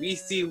Cody, we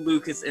see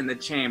Lucas in the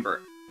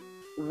chamber.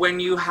 When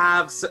you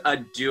have a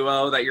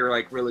duo that you're,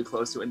 like, really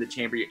close to in the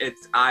chamber,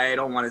 it's, I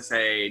don't want to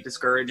say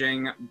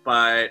discouraging,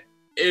 but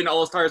in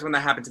All-Stars, when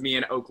that happened to me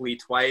in Oakley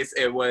twice,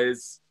 it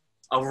was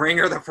a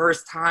ringer the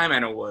first time,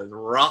 and it was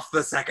rough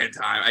the second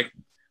time.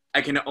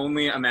 I can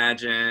only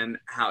imagine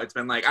how it's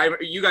been like.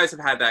 You guys have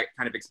had that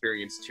kind of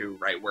experience too,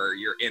 right? Where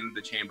you're in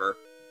the chamber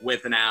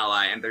with an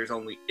ally, and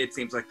it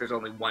seems like there's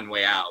only one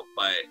way out.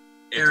 But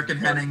Eric and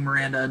Henning,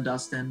 Miranda and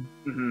Dustin.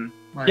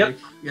 Mm-hmm.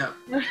 Yep.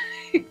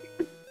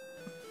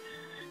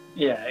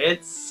 Yeah,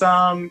 it's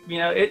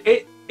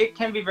it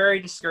can be very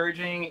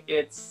discouraging.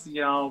 It's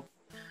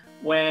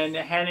when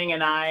Henning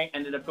and I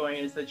ended up going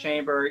into the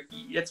chamber,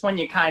 it's when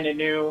you kind of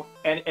knew,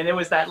 and it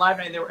was that live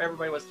night where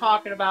everybody was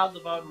talking about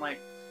the vote, and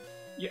like,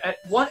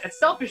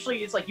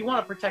 selfishly, it's like you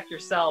want to protect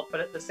yourself, but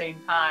at the same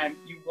time,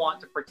 you want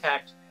to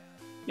protect,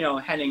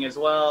 Henning as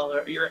well,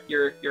 or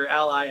your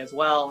ally as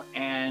well,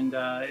 and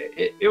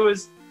it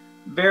was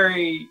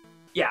very,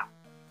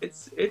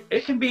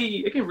 it can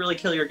really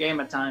kill your game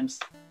at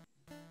times.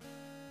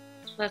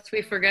 Lest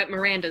we forget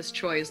Miranda's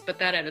choice, but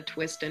that had a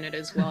twist in it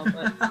as well.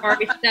 But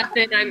sorry,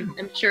 Steffen,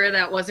 I'm sure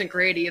that wasn't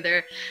great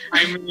either.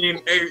 I mean,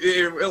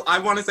 I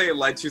want to say it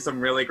led to some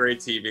really great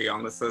TV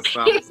on the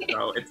system,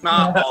 so it's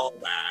not all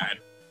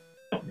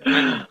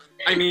bad.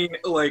 I mean,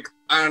 like,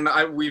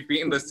 we've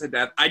beaten this to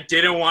death. I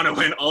didn't want to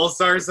win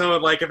All-Star, so,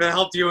 like, if it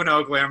helped you in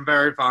Oakley, I'm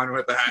very fine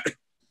with that.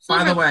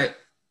 By the way,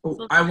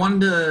 I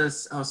wanted to...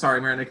 Oh,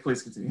 sorry, Miranda,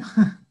 please continue.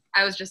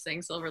 I was just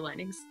saying silver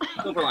linings.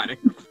 Silver lining.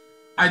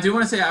 I do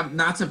want to say,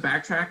 not to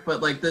backtrack,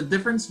 but, like, the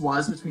difference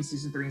was between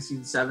season 3 and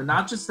season 7,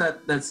 not just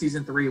that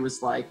season 3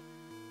 was, like,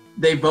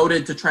 they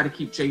voted to try to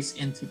keep Chase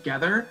in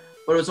together,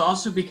 but it was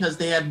also because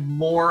they had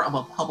more of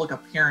a public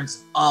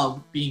appearance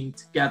of being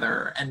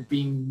together and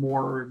being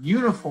more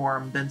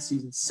uniform than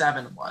season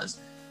 7 was.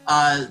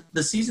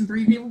 The season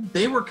 3 people,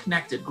 they were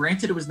connected.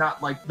 Granted, it was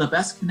not, like, the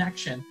best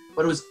connection,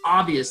 but it was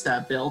obvious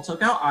that Bill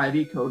took out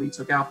Ivy, Cody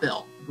took out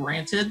Bill.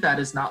 Granted, that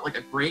is not, like,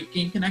 a great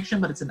game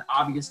connection, but it's an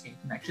obvious game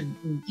connection,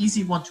 an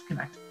easy one to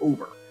connect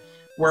over.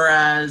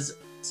 Whereas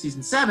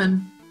season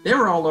 7, they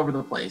were all over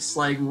the place.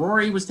 Like,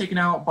 Rory was taken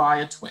out by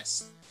a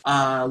twist.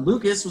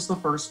 Lucas was the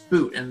first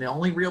boot, and the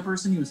only real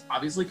person he was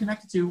obviously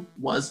connected to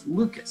was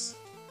Lucas.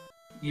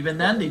 Even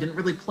then, they didn't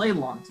really play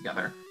long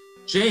together.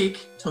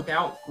 Jake took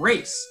out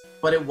Grace,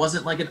 but it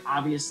wasn't like an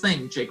obvious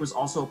thing. Jake was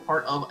also a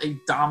part of a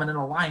dominant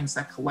alliance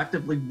that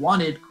collectively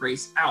wanted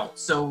Grace out.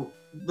 So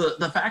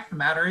the fact of the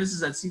matter is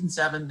that season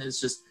 7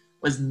 is just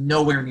was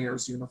nowhere near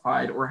as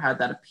unified or had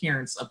that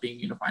appearance of being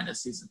unified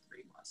as season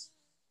 3 was.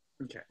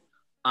 Okay.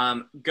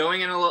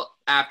 Going in a little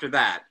after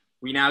that,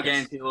 we now get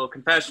into little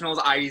confessionals.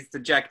 Ivy's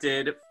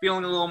dejected,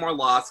 feeling a little more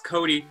lost.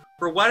 Cody,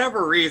 for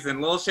whatever reason,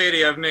 a little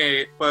shady of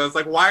me, was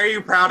like, why are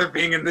you proud of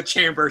being in the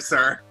chamber,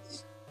 sir?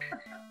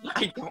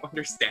 I don't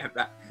understand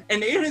that.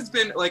 And Nate has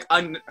been, like,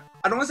 I don't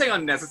want to say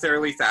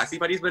unnecessarily sassy,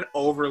 but he's been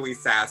overly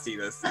sassy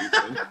this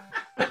season.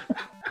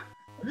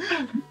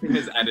 In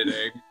his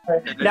editing.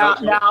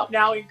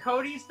 Now, in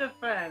Cody's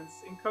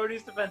defense,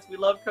 we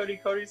love Cody.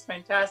 Cody's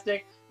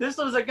fantastic. This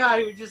was a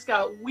guy who just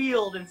got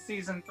wheeled in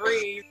season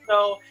 3,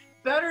 so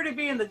better to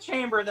be in the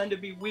chamber than to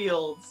be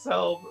wheeled.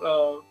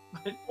 So,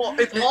 well,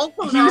 it's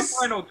also not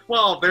Final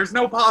 12. There's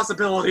no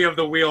possibility of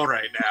the wheel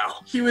right now.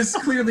 He was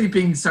clearly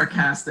being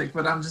sarcastic,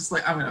 but I'm just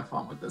like, I'm gonna have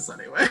fun with this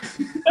anyway.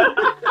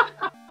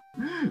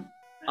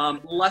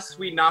 Lest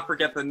we not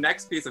forget the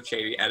next piece of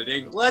shady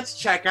editing, let's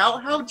check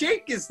out how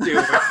Jake is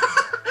doing.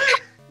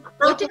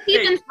 What did he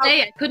even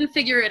say? I couldn't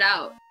figure it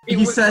out.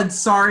 He said,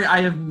 sorry,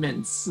 I have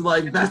mints.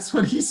 Like, that's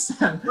what he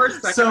said. For a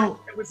second,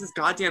 it was his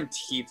goddamn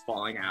teeth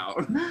falling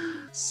out.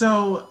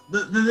 So,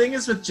 the thing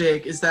is with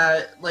Jake is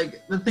that,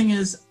 like, the thing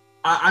is,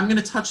 I'm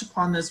going to touch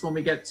upon this when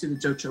we get to the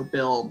Jojo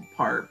Bill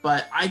part,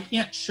 but I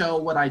can't show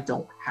what I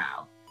don't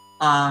have.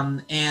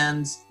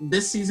 And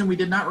this season, we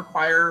did not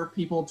require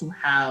people to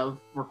have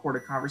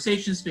recorded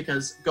conversations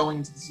because going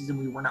into the season,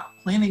 we were not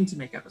planning to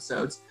make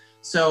episodes.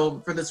 So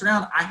for this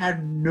round, I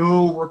had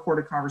no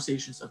recorded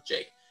conversations of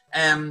Jake.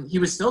 He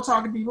was still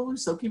talking to people, he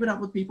was still keeping up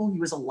with people, he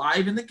was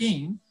alive in the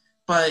game,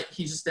 but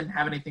he just didn't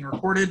have anything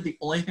recorded. The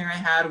only thing I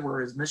had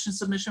were his mission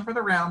submission for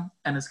the round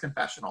and his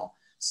confessional.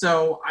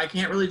 So I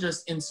can't really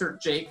just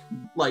insert Jake.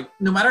 Like,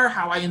 no matter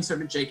how I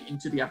inserted Jake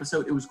into the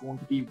episode, it was going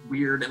to be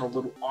weird and a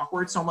little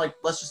awkward. So I'm like,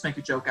 let's just make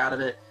a joke out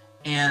of it.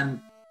 And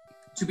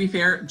to be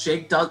fair,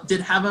 Jake did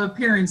have an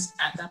appearance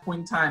at that point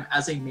in time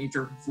as a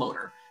major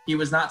floater. He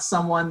was not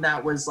someone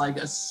that was like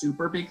a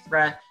super big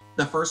threat.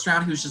 The first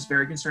round, he was just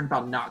very concerned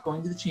about not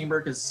going to the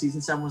chamber because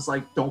season 7 was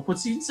like, don't put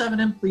season 7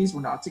 in, please.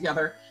 We're not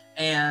together.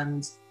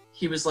 And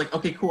he was like,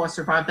 okay, cool. I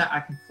survived that.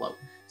 I can float.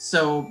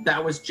 So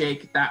that was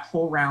Jake that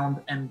whole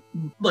round, and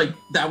like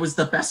that was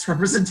the best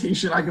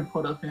representation I could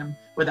put of him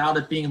without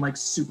it being like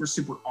super,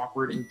 super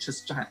awkward and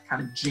just kind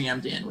of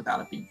jammed in without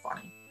it being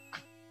funny.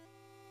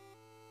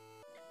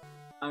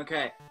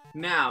 Okay,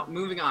 now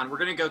moving on,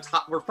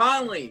 we're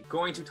finally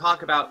going to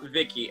talk about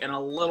Vicky in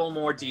a little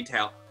more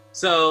detail.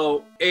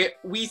 So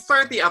we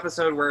start the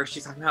episode where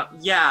she's talking about,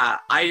 yeah,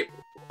 I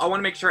want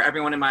to make sure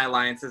everyone in my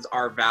alliances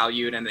are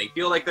valued and they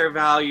feel like they're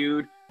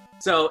valued.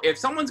 So if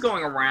someone's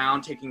going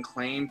around taking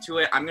claim to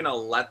it, I'm going to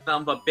let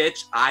them, but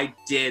bitch, I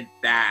did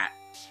that.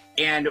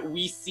 And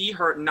we see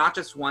her not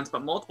just once,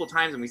 but multiple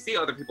times, and we see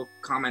other people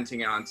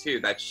commenting on too,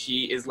 that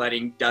she is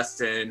letting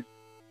Dustin...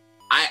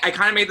 I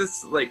kind of made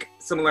this like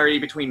similarity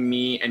between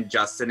me and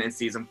Justin in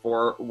season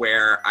 4,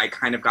 where I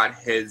kind of got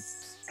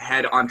his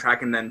head on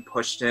track and then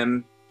pushed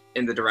him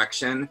in the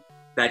direction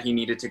that he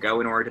needed to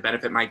go in order to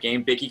benefit my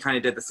game. Vicky kind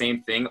of did the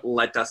same thing,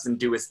 let Dustin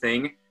do his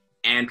thing,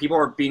 and people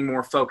are being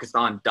more focused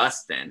on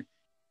Dustin.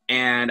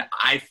 And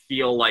I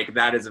feel like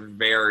that's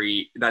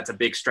a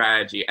big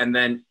strategy. And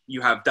then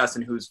you have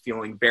Dustin who's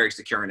feeling very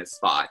secure in his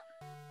spot.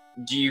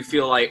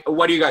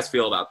 What do you guys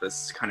feel about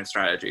this kind of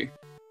strategy?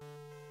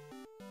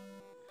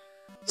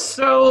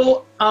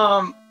 So,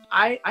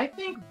 I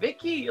think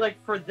Vicky,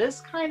 like, for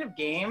this kind of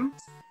game,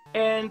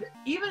 and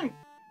even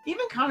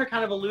Connor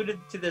kind of alluded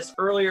to this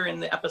earlier in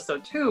the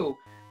episode too,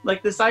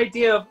 like this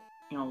idea of,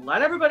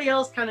 let everybody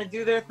else kind of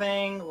do their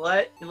thing,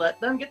 let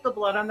them get the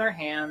blood on their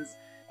hands.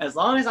 As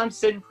long as I'm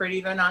sitting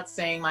pretty, they're not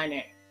saying my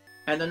name.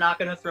 And they're not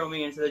going to throw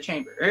me into the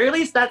chamber. Or at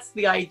least that's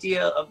the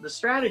idea of the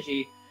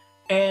strategy.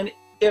 And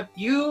if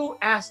you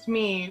asked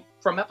me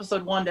from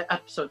episode 1 to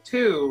episode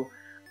 2,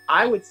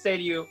 I would say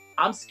to you,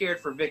 I'm scared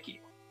for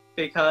Vicky.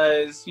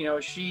 Because,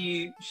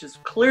 she's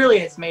clearly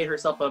has made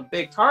herself a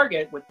big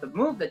target with the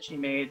move that she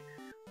made.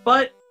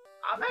 But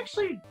I'm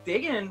actually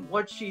digging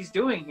what she's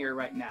doing here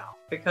right now.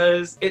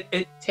 Because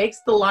it takes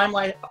the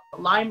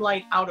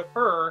limelight out of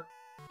her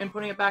and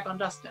putting it back on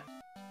Dustin.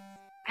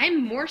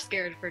 I'm more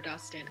scared for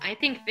Dustin. I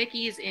think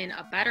Vicky's in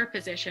a better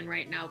position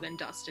right now than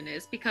Dustin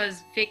is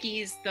because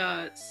Vicky's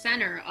the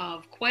center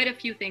of quite a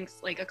few things,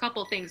 like a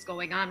couple things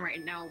going on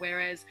right now,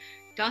 whereas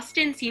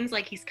Dustin seems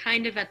like he's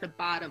kind of at the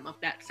bottom of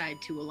that side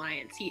 2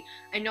 alliance.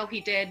 I know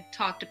he did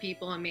talk to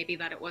people and maybe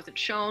that it wasn't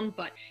shown,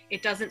 but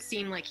it doesn't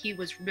seem like he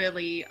was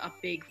really a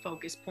big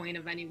focus point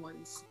of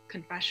anyone's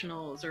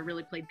confessionals or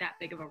really played that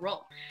big of a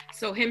role.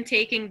 So him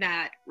taking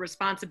that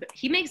responsibility,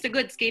 he makes a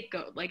good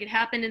scapegoat. Like it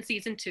happened in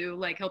season 2,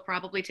 like he'll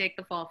probably take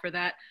the fall for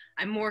that.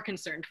 I'm more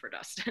concerned for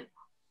Dustin.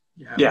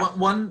 Yeah.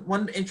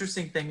 One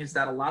interesting thing is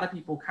that a lot of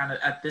people kind of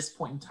at this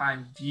point in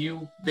time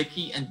view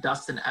Vicky and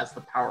Dustin as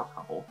the power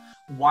couple.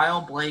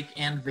 While Blake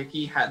and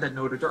Vicky had that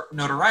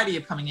notoriety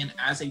of coming in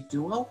as a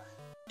duo,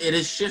 it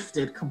has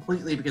shifted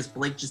completely because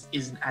Blake just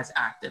isn't as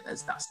active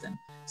as Dustin.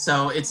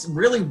 So it's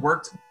really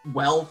worked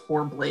well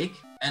for Blake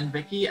and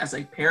Vicky as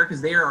a pair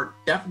because they are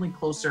definitely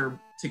closer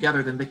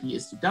together than Vicky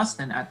is to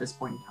Dustin at this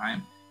point in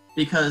time,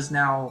 because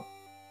now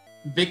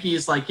Vicky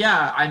is like,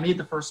 yeah, I made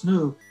the first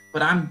move,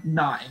 but I'm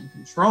not in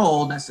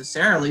control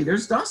necessarily.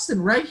 There's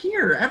Dustin right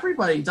here.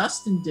 Everybody,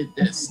 Dustin did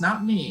this,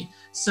 not me.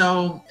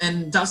 So,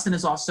 and Dustin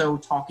is also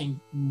talking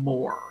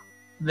more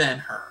than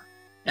her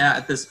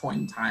at this point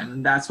in time.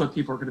 And that's what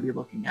people are going to be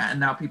looking at. And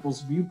now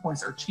people's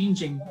viewpoints are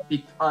changing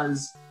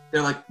because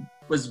they're like,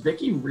 was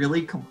Vicky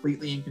really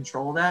completely in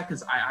control of that?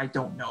 Because I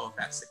don't know if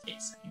that's the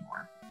case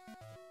anymore.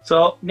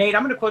 So, Nate,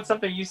 I'm going to quote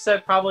something you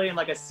said probably in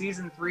like a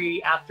season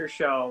 3 after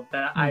show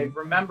that I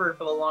remember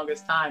for the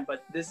longest time,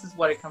 but this is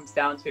what it comes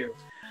down to.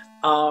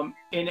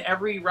 In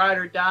every ride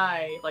or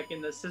die, like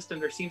in the system,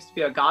 there seems to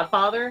be a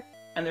godfather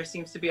and there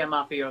seems to be a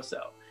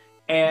mafioso.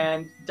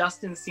 And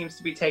Dustin seems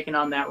to be taking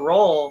on that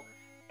role.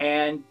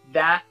 And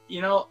that,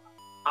 you know,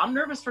 I'm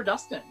nervous for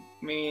Dustin.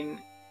 I mean,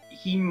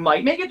 he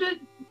might make it to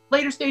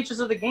later stages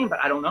of the game, but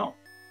I don't know.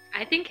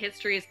 I think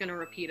history is going to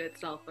repeat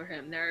itself for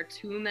him. There are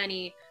too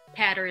many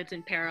patterns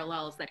and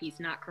parallels that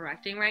he's not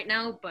correcting right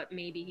now, but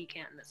maybe he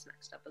can in this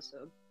next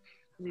episode.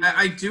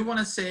 I do want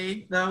to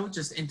say, though,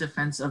 just in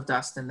defense of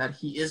Dustin, that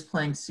he is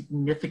playing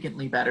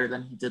significantly better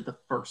than he did the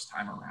first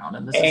time around.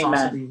 And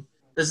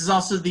this is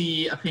also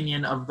the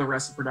opinion of the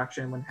rest of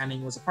production. When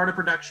Henning was a part of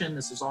production,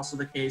 this was also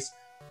the case,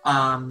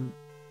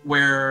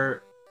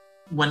 where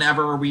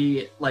whenever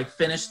we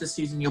finish the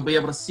season, you'll be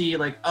able to see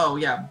oh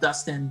yeah,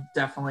 Dustin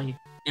definitely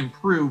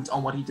improved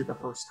on what he did the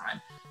first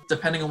time.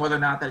 Depending on whether or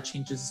not that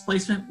changes his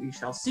placement, we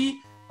shall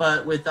see.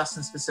 But with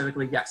Dustin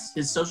specifically, yes,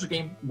 his social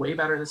game way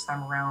better this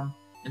time around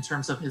in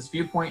terms of his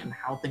viewpoint and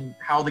how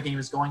the game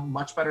is going,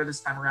 much better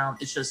this time around.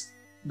 It's just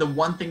the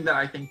one thing that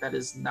I think that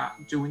is not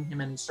doing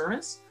him any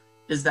service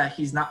is that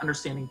he's not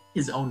understanding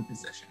his own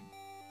position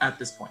at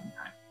this point in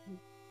time.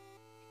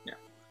 Yeah.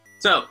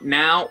 So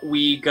now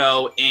we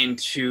go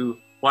into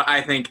what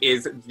I think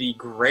is the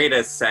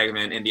greatest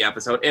segment in the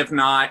episode, if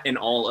not in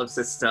all of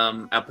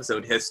System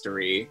episode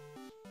history.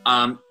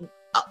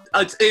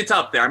 It's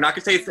up there. I'm not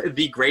going to say it's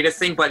the greatest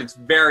thing, but it's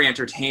very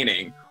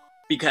entertaining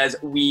because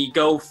we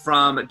go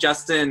from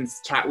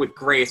Justin's chat with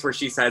Grace where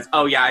she says,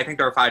 oh yeah, I think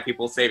there are 5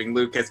 people saving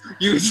Lucas.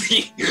 You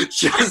see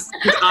just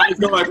his eyes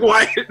go like,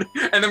 what?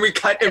 And then we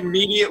cut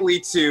immediately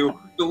to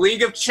the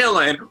League of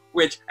Chillin',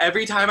 which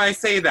every time I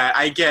say that,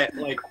 I get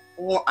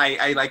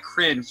I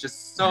cringe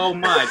just so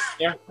much.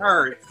 It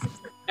hurts.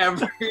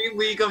 Every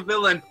League of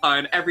Villain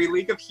pun, every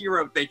League of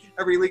Hero thing,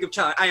 every League of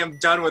Challenge, I am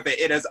done with it.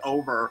 It is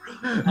over.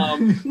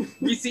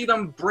 We see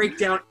them break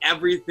down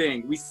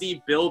everything. We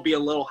see Bill be a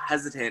little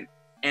hesitant,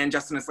 and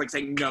Justin is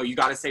saying, no, you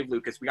gotta save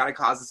Lucas. We gotta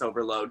cause this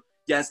overload.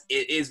 Yes,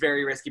 it is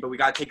very risky, but we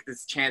gotta take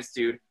this chance,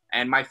 dude.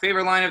 And my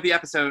favorite line of the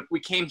episode,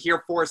 we came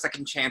here for a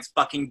second chance.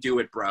 Fucking do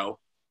it, bro.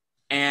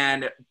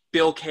 And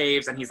Bill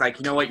caves, and he's like,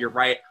 you know what? You're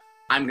right.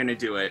 I'm gonna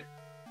do it.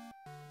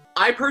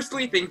 I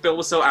personally think Bill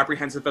was so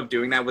apprehensive of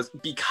doing that was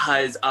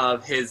because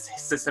of his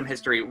system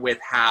history with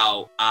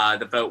how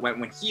the vote went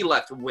when he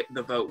left, with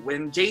the vote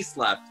when Jace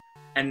left,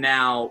 and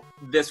now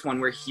this one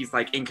where he's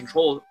in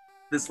control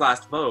this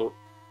last vote.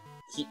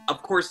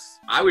 Of course,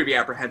 I would be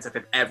apprehensive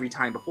if every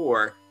time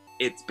before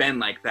it's been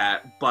like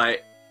that,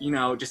 but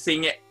just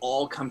seeing it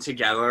all come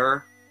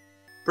together,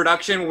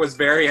 production was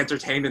very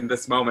entertained in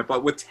this moment.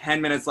 But with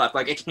 10 minutes left,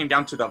 it came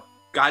down to the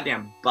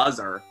goddamn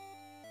buzzer.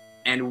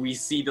 And we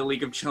see the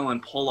League of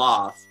Chillin' pull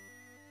off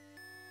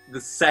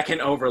the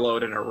second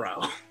overload in a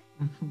row.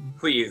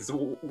 Please,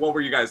 what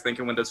were you guys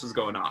thinking when this was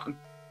going on?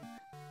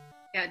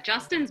 Yeah,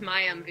 Justin's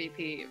my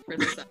MVP for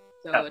this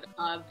episode.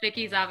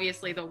 Vicky's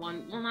obviously the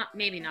one, well,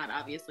 maybe not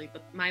obviously,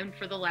 but mine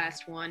for the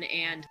last one.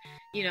 And,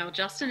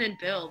 Justin and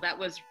Bill, that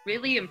was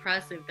really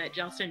impressive that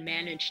Justin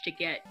managed to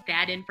get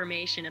that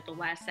information at the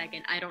last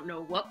second. I don't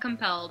know what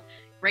compelled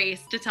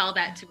Grace to tell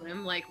that to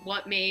him,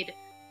 what made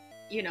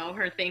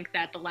her think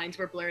that the lines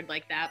were blurred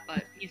like that,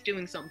 but he's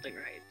doing something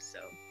right, so.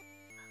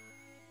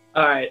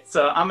 All right,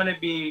 so I'm going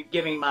to be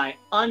giving my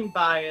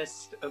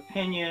unbiased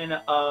opinion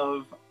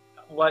of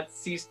what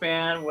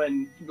C-SPAN,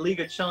 when League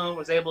of Chillin'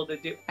 was able to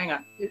do. Hang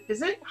on,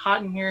 is it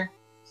hot in here?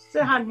 Is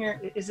it hot in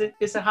here? Is it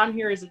hot in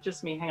here, or is it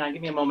just me? Hang on,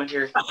 give me a moment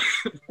here.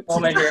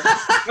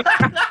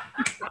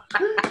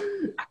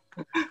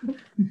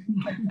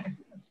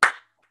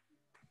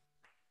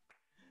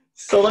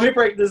 So let me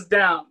break this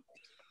down.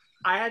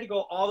 I had to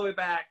go all the way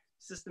back,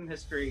 system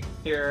history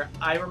here.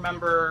 I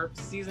remember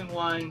season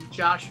 1,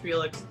 Josh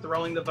Felix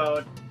throwing the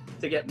vote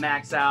to get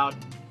Max out.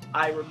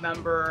 I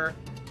remember,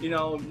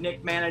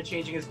 Nick Mana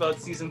changing his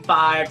vote season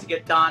 5 to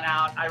get Don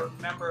out. I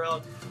remember,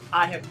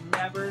 I have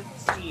never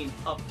seen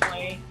a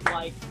play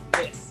like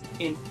this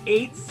in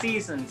 8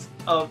 seasons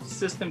of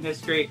system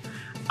history.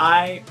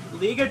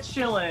 League of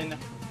Chillin',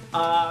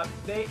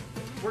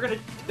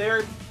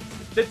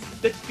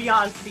 that's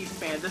beyond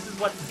C-SPAN. This is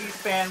what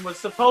C-SPAN was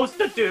supposed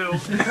to do.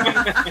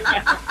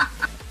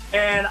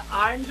 And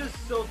I'm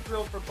just so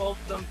thrilled for both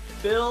of them.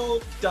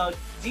 Bill dug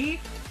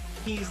deep.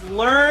 He's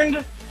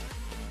learned.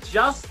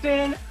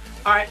 Justin.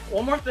 All right,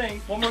 one more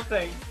thing.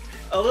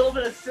 A little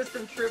bit of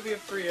system trivia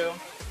for you.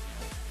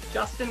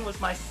 Justin was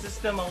my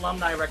system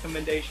alumni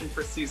recommendation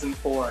for season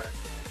 4.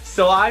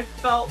 So I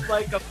felt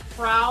like a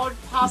proud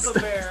Papa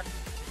Bear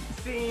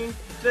seeing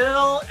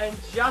Phil and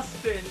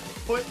Justin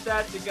put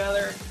that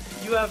together.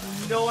 You have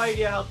no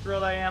idea how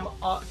thrilled I am.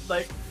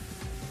 Like,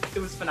 it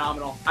was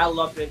phenomenal. I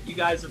loved it. You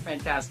guys are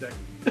fantastic.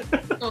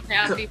 So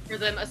happy for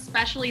them,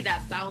 especially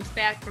that bounce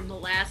back from the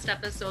last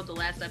episode. The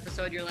last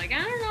episode, you're like,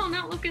 I don't know,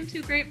 not looking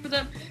too great for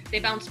them. They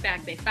bounced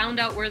back. They found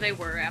out where they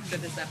were after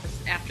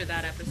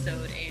that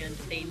episode, and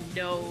they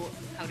know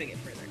how to get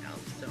further now.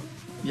 So.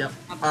 Yep.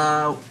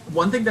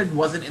 One thing that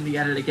wasn't in the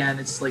edit, again,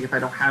 it's like if I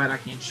don't have it, I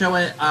can't show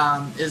it,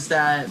 is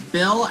that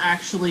Bill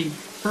actually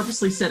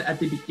purposely said at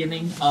the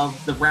beginning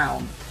of the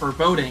round for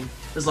voting,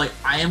 was like,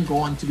 I am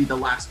going to be the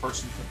last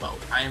person to vote.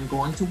 I am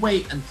going to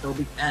wait until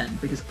the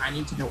end because I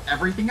need to know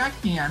everything I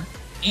can,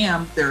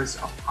 and there's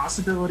a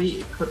possibility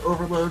it could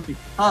overload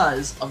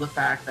because of the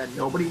fact that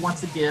nobody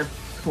wants to give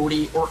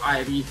Cody or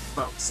Ivy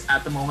votes.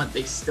 At the moment,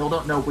 they still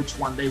don't know which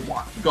one they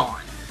want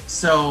gone.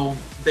 So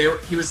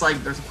he was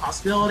like, there's a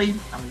possibility.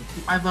 I'm going to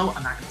keep my vote.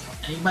 I'm not going to tell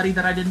anybody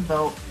that I didn't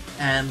vote,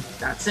 and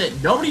that's it.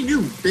 Nobody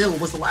knew Bill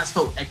was the last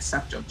vote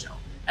except JoJo,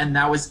 and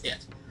that was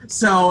it.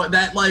 So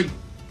that, like,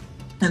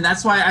 and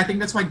that's why I think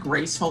that's why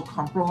Grace felt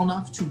comfortable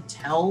enough to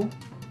tell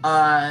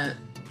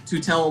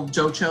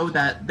JoJo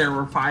that there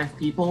were 5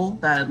 people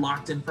that had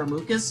locked in for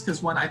Lucas,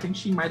 because I think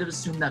she might have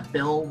assumed that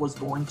Bill was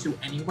going to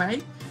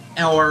anyway,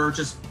 or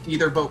just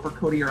either vote for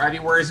Cody or Ivy,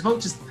 whereas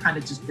vote just kind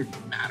of just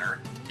didn't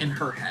matter in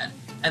her head.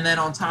 And then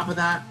on top of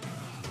that,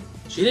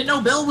 she didn't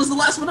know Bill was the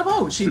last one to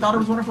vote. She thought it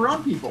was one of her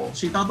own people.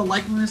 She thought the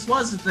likeliness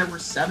was that there were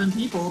 7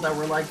 people that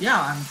were like, yeah,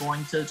 I'm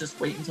going to just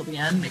wait until the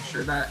end, make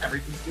sure that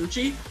everything's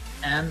Gucci,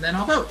 and then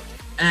I'll vote.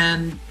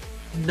 And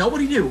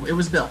nobody knew it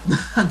was Bill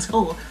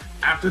until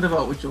after the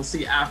vote, which you'll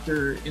see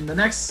after in the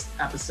next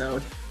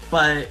episode.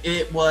 But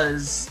it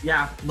was,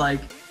 yeah, like,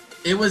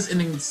 it was an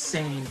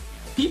insane.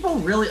 People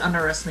really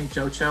underestimate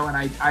JoJo,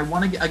 and I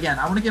want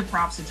to give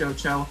props to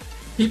JoJo.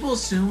 People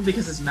assume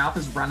because his mouth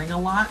is running a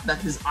lot that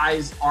his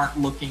eyes aren't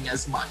looking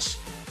as much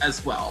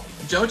as well.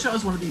 JoJo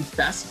has one of the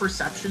best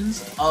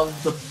perceptions of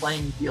the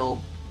playing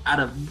field out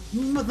of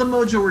the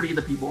majority of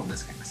the people in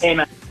this cast.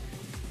 Amen.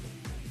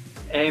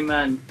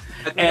 Amen.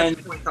 I think that's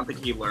definitely something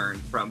he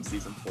learned from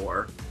season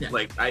 4. Yeah.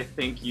 Like, I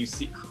think you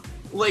see,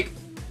 like,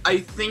 I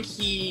think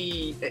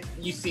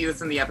you see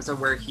this in the episode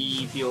where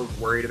he feels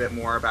worried a bit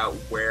more about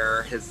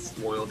where his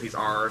loyalties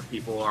are. If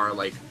people are,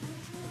 like,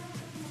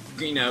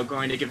 you know,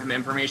 going to give him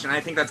information.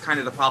 I think that's kind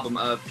of the problem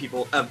of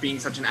being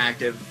such an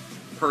active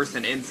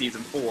person in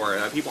season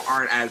 4. People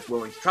aren't as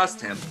willing to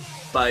trust him,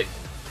 but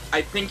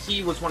I think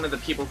he was one of the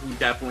people who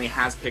definitely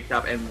has picked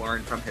up and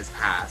learned from his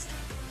past.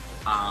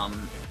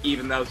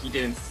 Even though he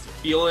didn't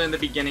feel in the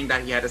beginning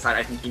that he had to decide,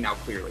 I think he now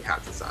clearly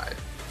has to decide.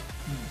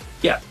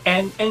 Yeah,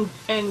 and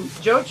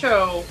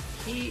JoJo,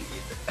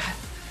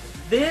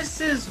 this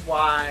is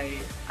why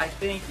I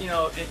think, you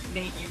know,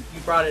 Nate,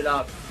 you brought it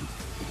up.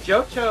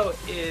 JoJo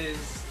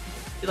is,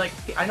 like,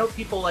 I know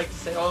people like to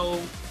say,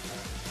 oh,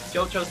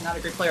 JoJo's not a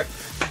great player.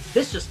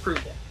 This just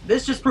proved it.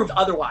 This just proved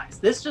otherwise.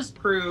 This just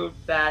proved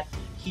that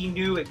he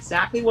knew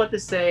exactly what to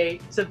say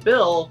to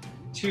Bill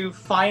to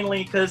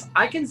finally, because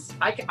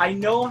I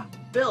know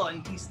Bill,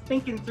 and he's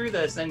thinking through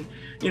this, and,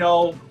 you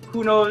know,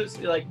 who knows,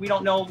 like, we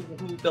don't know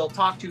who Bill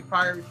talked to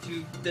prior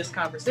to this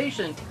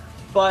conversation,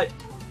 but,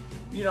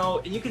 you know,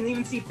 and you can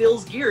even see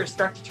Bill's gears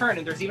start to turn,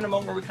 and there's even a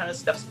moment where we kind of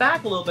steps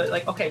back a little bit,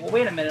 like, okay, well,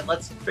 wait a minute,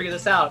 let's figure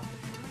this out.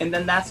 And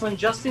then that's when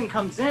Justin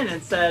comes in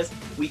and says,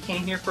 we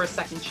came here for a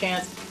second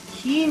chance.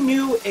 He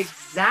knew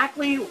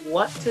exactly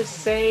what to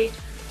say.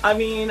 I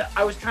mean,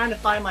 I was trying to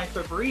find my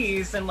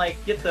Febreze and,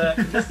 like, get the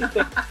missing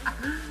thing.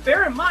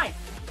 Bear in mind,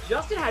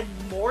 Justin had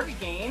more to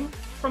gain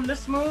from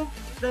this move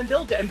than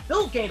Bill did. And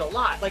Bill gained a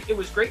lot. Like, it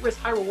was great risk,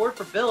 high reward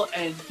for Bill,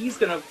 and he's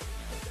going to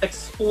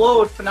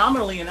explode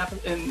phenomenally in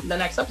the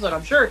next episode,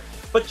 I'm sure.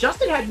 But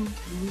Justin had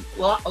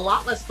a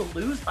lot less to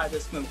lose by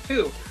this move,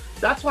 too.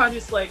 That's why I'm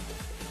just like,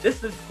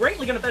 this is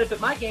greatly going to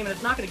benefit my game, and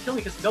it's not going to kill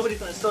me because nobody's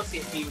going to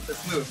associate me with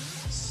this move.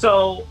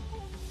 So,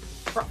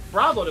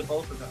 bravo to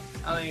both of them.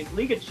 I mean,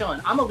 League of Chillin'.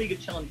 I'm a League of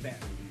Chillin' fan.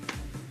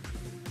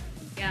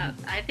 Yeah,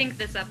 I think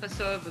this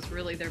episode was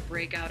really their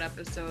breakout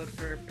episode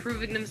for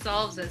proving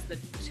themselves as the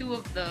 2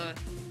 of the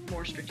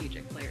more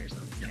strategic players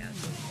on the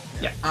cast.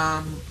 Yeah.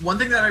 One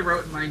thing that I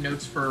wrote in my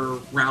notes for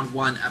round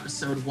 1,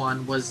 episode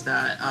 1, was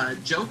that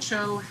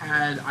JoJo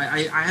had,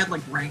 I had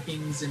like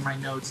rankings in my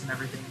notes and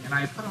everything, and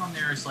I put on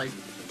there as like,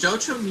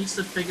 JoJo needs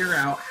to figure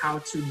out how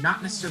to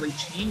not necessarily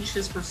change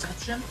his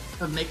perception,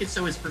 but make it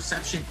so his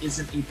perception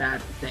isn't a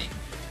bad thing.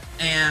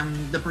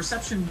 And the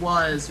perception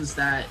was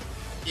that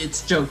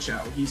it's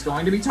JoJo. He's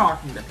going to be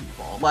talking to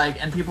people.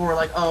 Like, and people were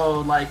like,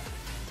 oh, like,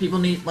 people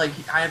need, like,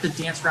 I have to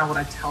dance around what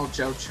I tell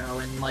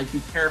JoJo and, like,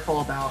 be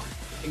careful about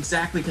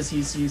exactly because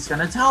he's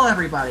going to tell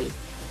everybody.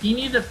 He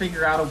needed to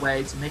figure out a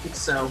way to make it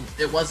so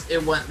it went,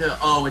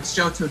 oh, it's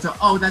JoJo, to,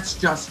 oh, that's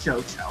just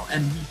JoJo.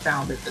 And he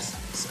found it this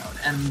episode.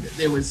 And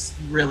it was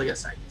really a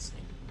sight to see.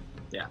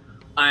 Yeah.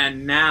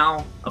 And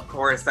now, of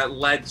course, that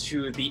led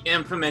to the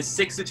infamous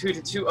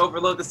 6-2-2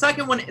 overload, the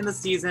second one in the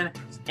season,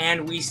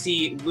 and we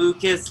see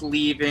Lucas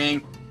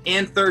leaving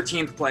In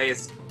 13th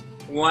place,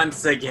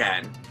 once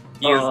again,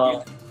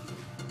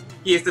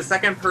 he is the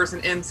second person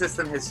in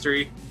system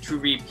history to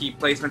repeat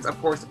placements. Of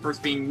course, the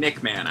first being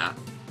Nick Mana.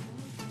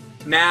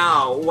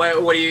 Now,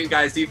 what do you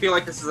guys, do you feel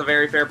like this is a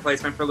very fair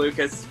placement for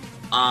Lucas?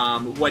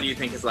 What do you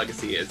think his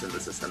legacy is in the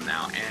system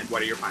now, and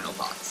what are your final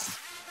thoughts?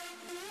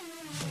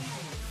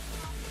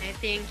 I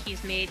think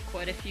he's made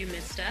quite a few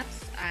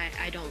missteps.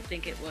 I don't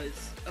think it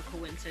was a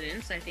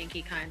coincidence. I think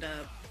he kind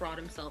of brought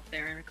himself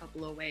there in a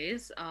couple of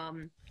ways.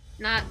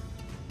 Not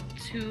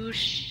too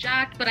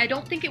shocked, but I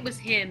don't think it was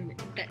him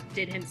that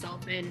did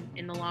himself in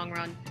the long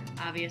run,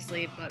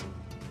 obviously, but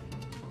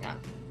yeah.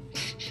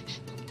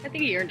 I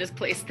think he earned his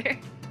place there.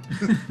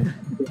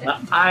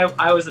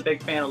 I was a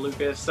big fan of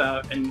Lucas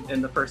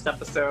in the first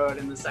episode,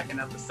 in the second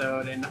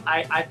episode, and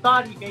I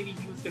thought maybe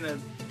he was gonna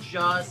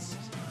just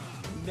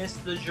miss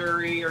the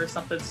jury or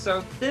something.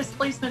 So this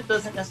placement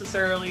doesn't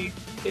necessarily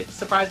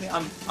surprise me.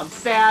 I'm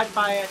sad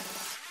by it,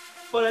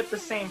 but at the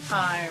same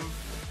time,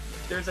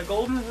 there's a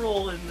golden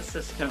rule in the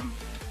system.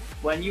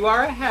 When you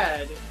are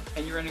ahead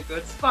and you're in a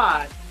good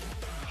spot,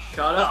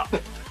 shut up.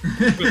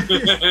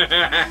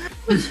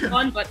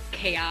 Fun but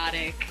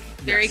chaotic.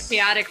 Very Yes.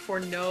 chaotic for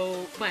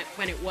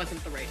when it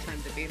wasn't the right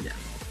time to be. Yeah.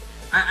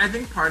 I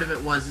think part of it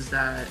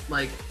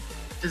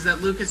is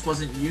that Lucas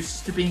wasn't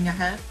used to being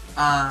ahead.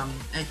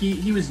 And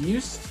he was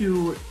used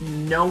to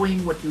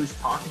knowing what he was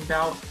talking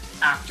about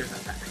after the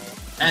fact.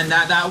 And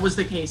that was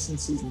the case in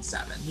Season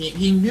 7.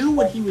 He knew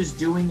what he was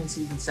doing in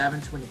Season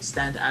 7 to an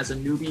extent as a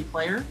newbie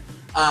player.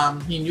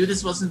 He knew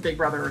this wasn't Big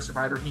Brother or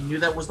Survivor. He knew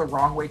that was the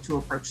wrong way to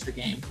approach the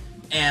game.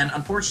 And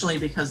unfortunately,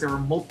 because there were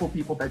multiple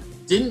people that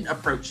didn't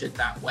approach it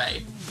that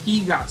way, he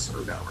got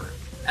screwed over.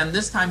 And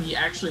this time he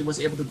actually was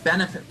able to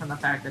benefit from the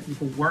fact that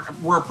people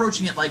were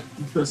approaching it like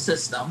the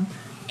system.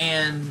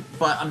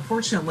 But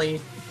unfortunately,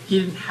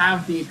 he didn't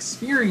have the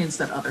experience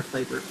that other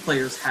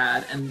players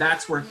had, and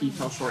that's where he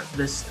fell short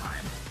this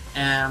time.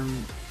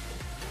 And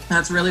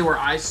that's really where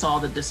I saw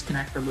the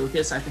disconnect for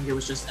Lucas. I think it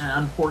was just an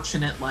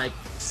unfortunate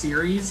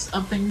series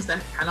of things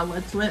that kind of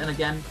led to it. And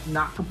again,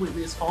 not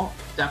completely his fault.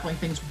 Definitely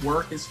things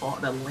were his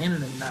fault that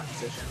landed him in that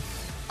position.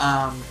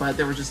 But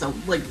there were just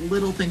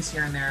little things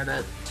here and there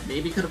that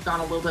maybe could have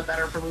gone a little bit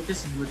better for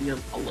Lucas, and he would be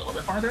a little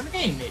bit farther in the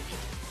game, maybe.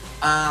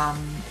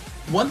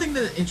 One thing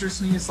that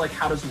interests me is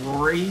how does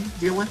Rory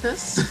deal with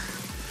this?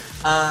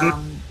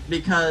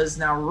 Because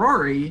now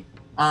Rory,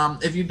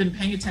 if you've been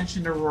paying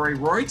attention to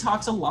Rory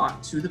talks a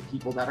lot to the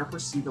people that are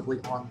perceivably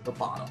on the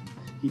bottom.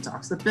 He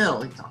talks to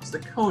Bill, he talks to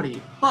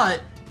Cody,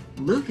 but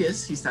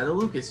Lucas, he's tied to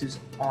Lucas, who's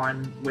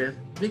on with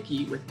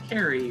Vicky, with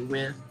Carrie,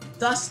 with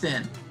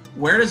Dustin.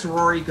 Where does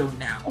Rory go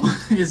now?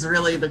 Is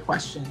really the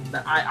question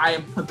that I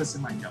have put this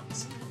in my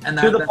notes. And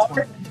that's one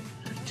thing.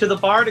 To the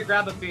bar to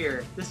grab a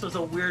beer. This was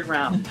a weird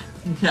round.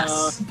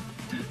 Yes.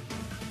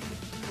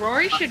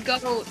 Rory should go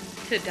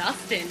to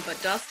Dustin,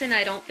 but Dustin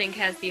I don't think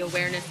has the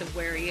awareness of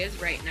where he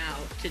is right now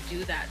to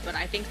do that. But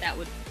I think that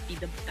would be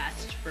the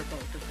best for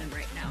both of them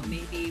right now.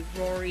 Maybe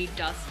Rory,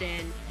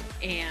 Dustin,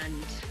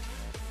 and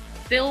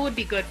Bill would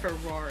be good for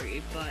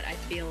Rory, but I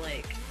feel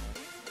like...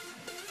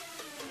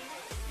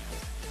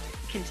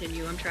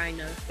 Continue, I'm trying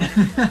to...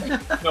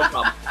 No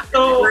problem.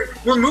 So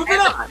We're moving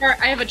on.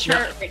 I have a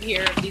chart right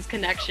here of these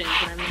connections.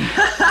 And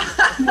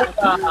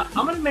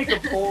I'm going to make a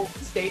bold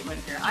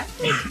statement here. I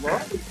think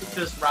Rory is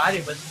just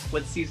riding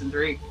with Season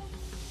 3,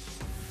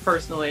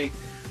 personally.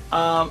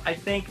 I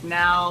think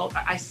now,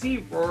 I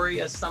see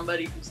Rory as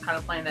somebody who's kind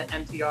of playing that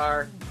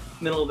MTR,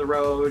 middle of the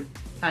road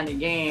kind of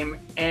game,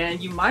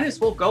 and you might as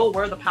well go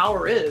where the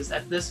power is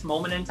at this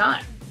moment in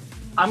time.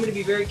 I'm going to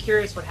be very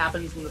curious what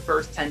happens in the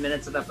first 10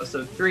 minutes of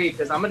episode 3,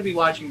 because I'm going to be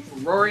watching for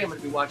Rory, I'm going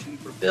to be watching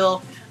for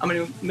Bill, I'm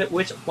going to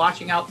be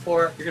watching out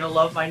for, you're going to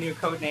love my new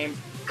code name,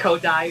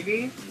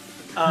 Codivey.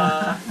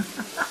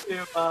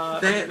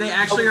 They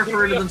actually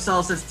refer to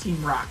themselves as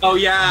Team Rocket. Oh,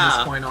 yeah. From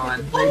this point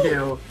on. They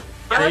do.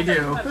 They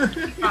do.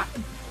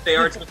 They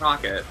are Team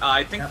Rocket.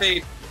 I think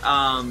they...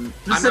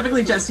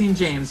 Specifically Jesse and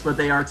James, but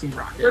they are Team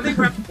Rocket.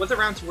 Was it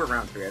round 2 or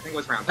round 3? I think it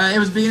was round 3. It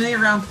was beginning of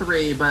round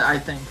 3,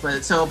 but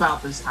so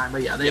about this time.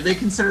 But yeah, they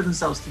consider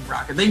themselves Team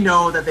Rocket. They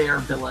know that they are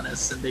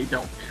villainous, and they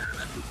don't care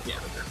that people know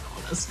that they're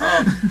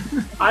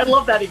villainous. I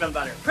love that even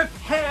better.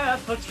 Prepare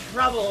for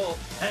trouble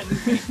and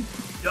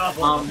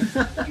double.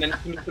 And then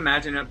you can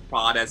imagine a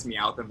prod as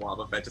Meowth and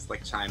Wobbuffet just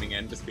chiming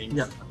in, just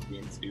being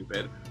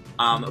stupid.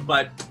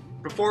 But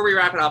before we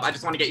wrap it up, I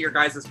just want to get your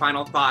guys'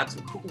 final thoughts.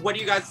 What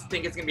do you guys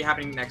think is going to be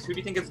happening next? Who do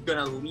you think is going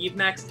to leave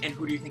next, and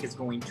who do you think is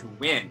going to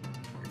win?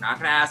 You're not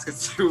going to ask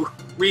us who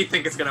we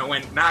think is going to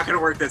win. Not going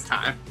to work this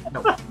time.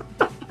 Nope.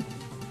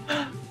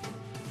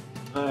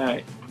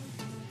 Alright.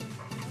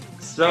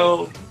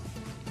 So...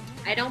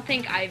 I don't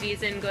think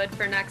Ivy's in good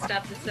for next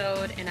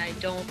episode, and I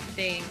don't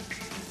think...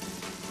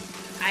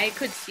 I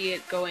could see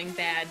it going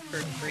bad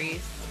for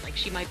Grace.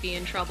 She might be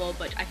in trouble,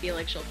 but I feel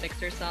like she'll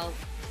fix herself.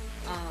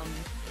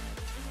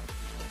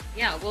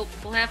 Yeah, we'll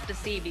have to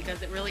see,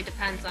 because it really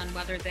depends on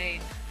whether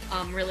they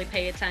really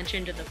pay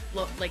attention to the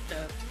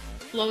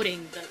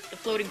floating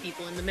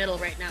people in the middle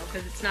right now,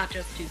 because it's not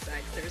just two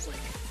sides. There's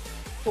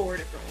 4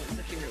 different ones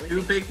if you really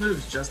Two think. big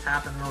moves just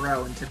happen in a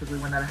row, and typically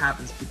when that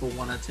happens, people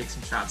want to take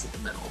some shots at the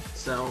middle.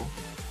 So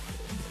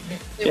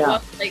It Yeah.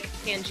 was like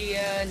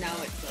Pangea, now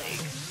it's like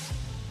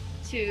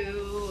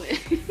 2.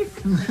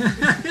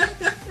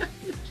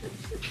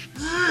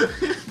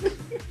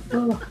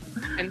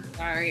 I'm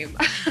sorry.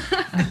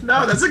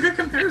 no, that's a good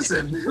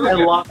comparison. I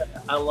love it.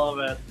 I love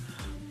it.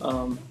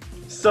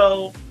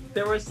 So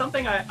there was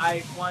something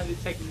I wanted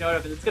to take note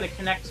of, and it's going to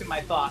connect to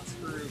my thoughts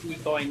for who's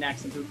going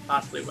next and who could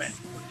possibly win.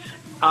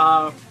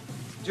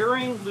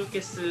 During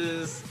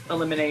Lucas's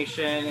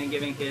elimination and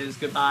giving his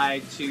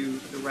goodbye to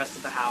the rest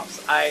of the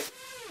house, I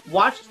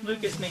watched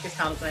Lucas make his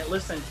comments and I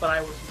listened, but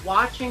I was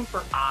watching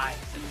for eyes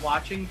and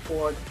watching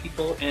for the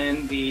people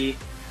in the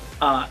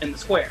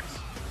squares.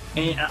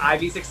 And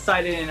Ivy's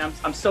excited, and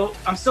I'm so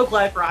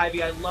glad for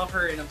Ivy. I love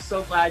her, and I'm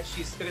so glad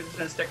she's going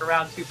to stick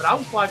around too. But I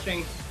was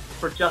watching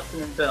for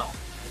Justin and Bill,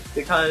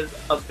 because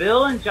of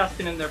Bill and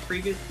Justin in their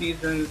previous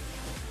seasons,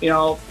 you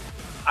know,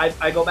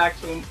 I go back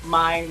to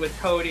mine with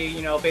Cody,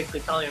 you know, basically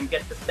telling him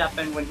get to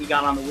Steffen when he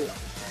got on the wheel.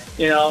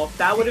 You know,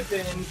 that would have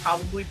been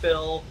probably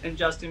Bill and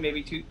Justin,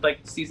 maybe like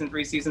season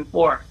 3, season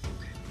 4.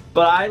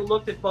 But I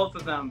looked at both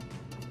of them,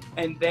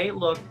 and they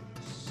looked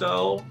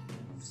so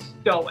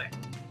stoic.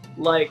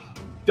 Like,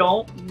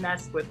 don't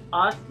mess with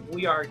us.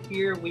 We are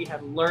here. We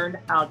have learned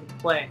how to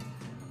play.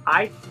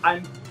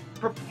 I'm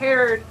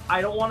prepared. I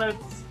don't want to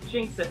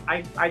jinx it.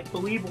 I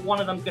believe one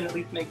of them's going to at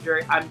least make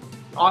jury. I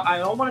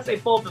don't want to say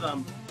both of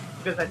them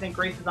because I think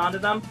Grace is onto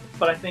them,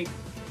 but I think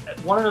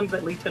one of them's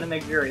at least going to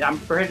make jury. I'm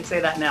prepared to say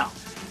that now.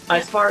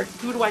 As far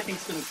as who do I think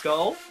is going to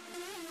go,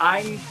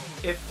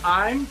 if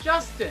I'm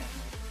Justin,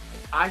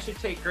 I should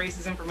take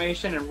Grace's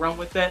information and run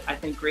with it. I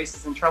think Grace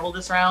is in trouble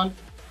this round.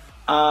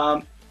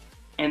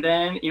 And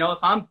then, you know, if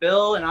I'm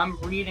Bill and I'm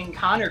reading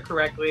Connor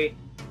correctly,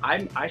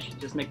 I should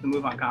just make the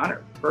move on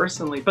Connor,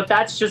 personally. But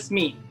that's just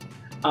me.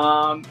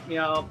 You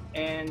know,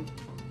 and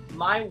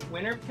my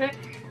winner pick,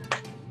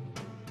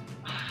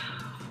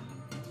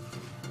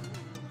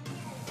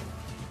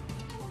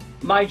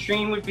 my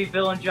dream would be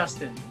Bill and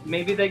Justin.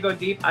 Maybe they go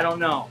deep, I don't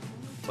know.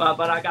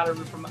 But I gotta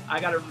root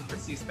for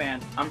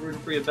C-SPAN. I'm rooting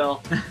for you,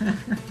 Bill.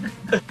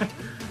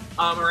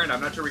 Miranda,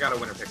 I'm not sure we got a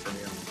winner pick from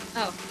you.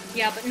 Oh,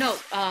 yeah, but no,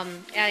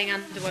 adding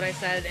on to what I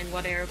said and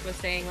what Eric was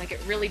saying, like, it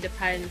really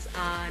depends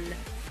on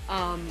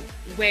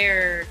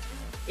where,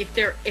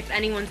 if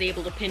anyone's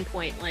able to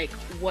pinpoint, like,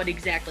 what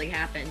exactly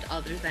happened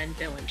other than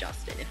Bill and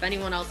Justin. If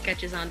anyone else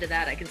catches on to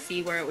that, I can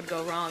see where it would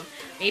go wrong.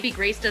 Maybe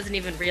Grace doesn't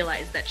even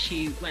realize that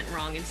she went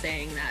wrong in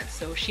saying that,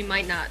 so she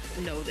might not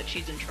know that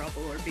she's in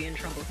trouble or be in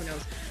trouble, who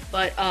knows.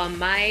 But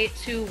my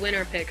 2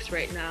 winner picks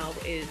right now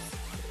is,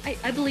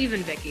 I believe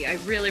in Vicky. I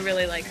really,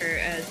 really like her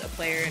as a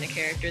player and a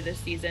character this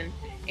season,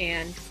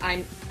 and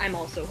I'm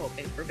also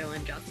hoping for Bill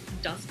and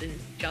Justin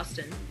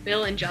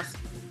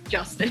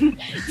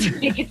to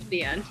make it to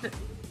the end.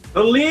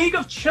 The League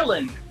of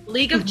Chillin'.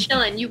 League of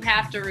Chillin'. You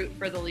have to root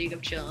for the League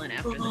of Chillin'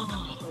 after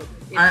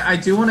this. I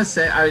do want to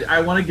say, I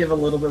want to give a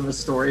little bit of a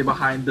story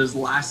behind those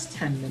last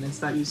 10 minutes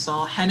that you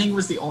saw. Henning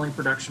was the only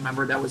production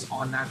member that was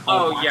on that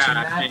call watching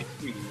that.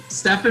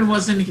 Steffen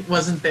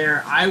wasn't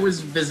there. I was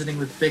visiting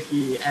with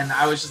Vicky, and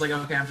I was just like,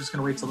 okay, I'm just going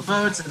to wait till the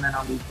votes, and then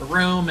I'll leave the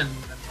room, and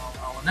then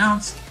I'll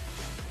announce.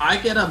 I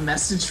get a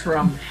message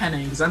from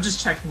Henning, because I'm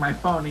just checking my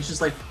phone. He's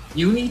just like,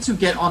 you need to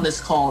get on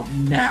this call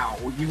now.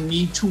 You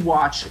need to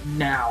watch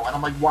now. And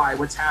I'm like, why?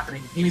 What's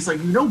happening? And he's like,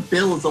 you know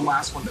Bill is the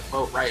last one to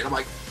vote, right? And I'm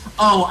like,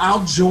 oh,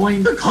 I'll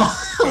join the call.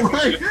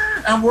 Like,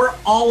 and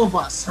all of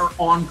us are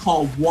on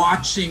call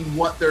watching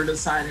what they're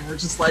deciding. We're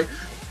just like,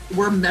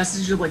 we're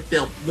messaging like,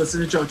 Bill,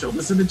 listen to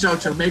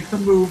JoJo, make the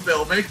move,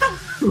 Bill, make the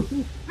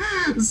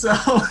move. So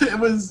it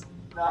was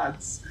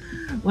nuts.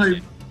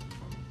 Like,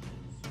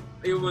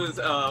 it was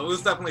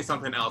definitely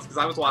something else, because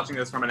I was watching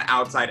this from an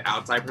outside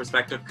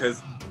perspective,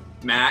 because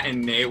Matt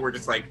and Nate were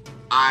just like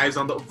flies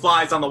on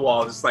the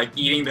wall, just like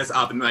eating this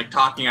up and like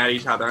talking at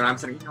each other, and I'm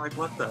sitting here like,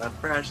 what the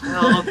fresh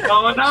hell is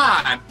going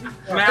on?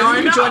 Now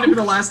you joined him in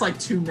the last like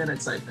 2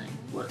 minutes, I think.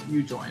 What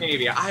you joined?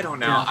 Maybe, I don't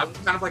know. Yeah. I was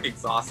kind of like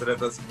exhausted at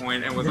this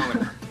point and was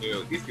only like,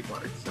 dude, these people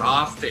are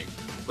exhausting.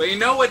 But you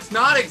know what's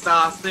not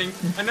exhausting?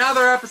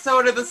 Another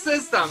episode of The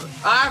System,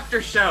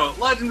 Aftershow,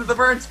 Legend of the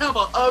Burnt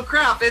Temple. Oh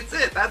crap, it's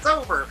it. That's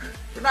over.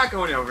 We're not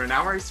going over an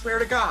hour, I swear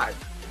to God.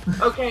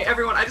 Okay,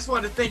 everyone, I just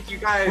wanted to thank you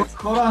guys.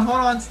 Hold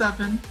on,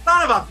 Steffen.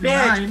 Son of a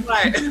bitch!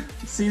 Right.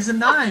 Season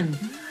 9.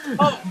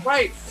 Oh,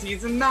 right,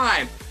 Season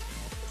 9.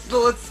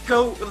 So let's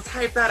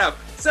hype that up.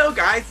 So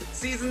guys,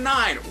 Season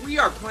 9, we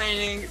are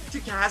planning to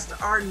cast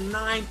our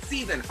 9th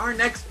season, our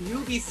next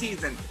newbie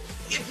season.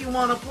 If you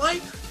want to play,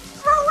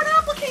 throw an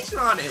application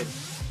on it.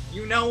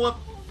 You know a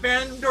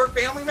friend or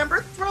family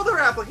member, throw their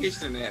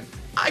application in.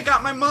 I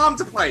got my mom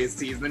to play a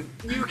season.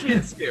 You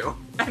kids do.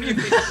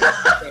 Anything.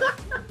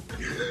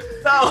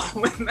 So,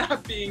 with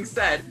that being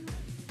said,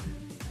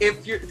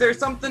 if there's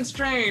something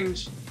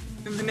strange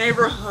in the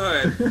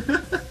neighborhood, give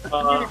it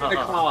a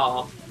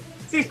call.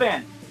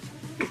 C-SPAN.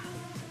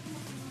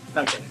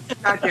 Okay.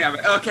 God damn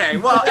it. Okay,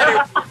 well,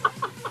 anyway,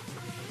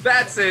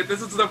 that's it.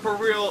 This is the For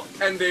Real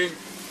ending.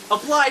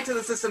 apply to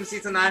the system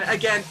season 9.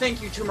 Again,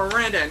 thank you to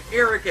Miranda and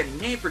Eric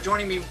and Nate for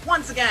joining me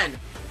once again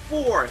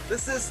for the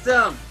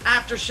system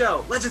after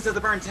show Legends of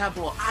the Burn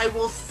Temple. I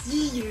will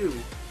see you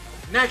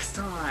next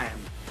time.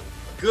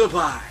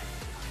 Goodbye.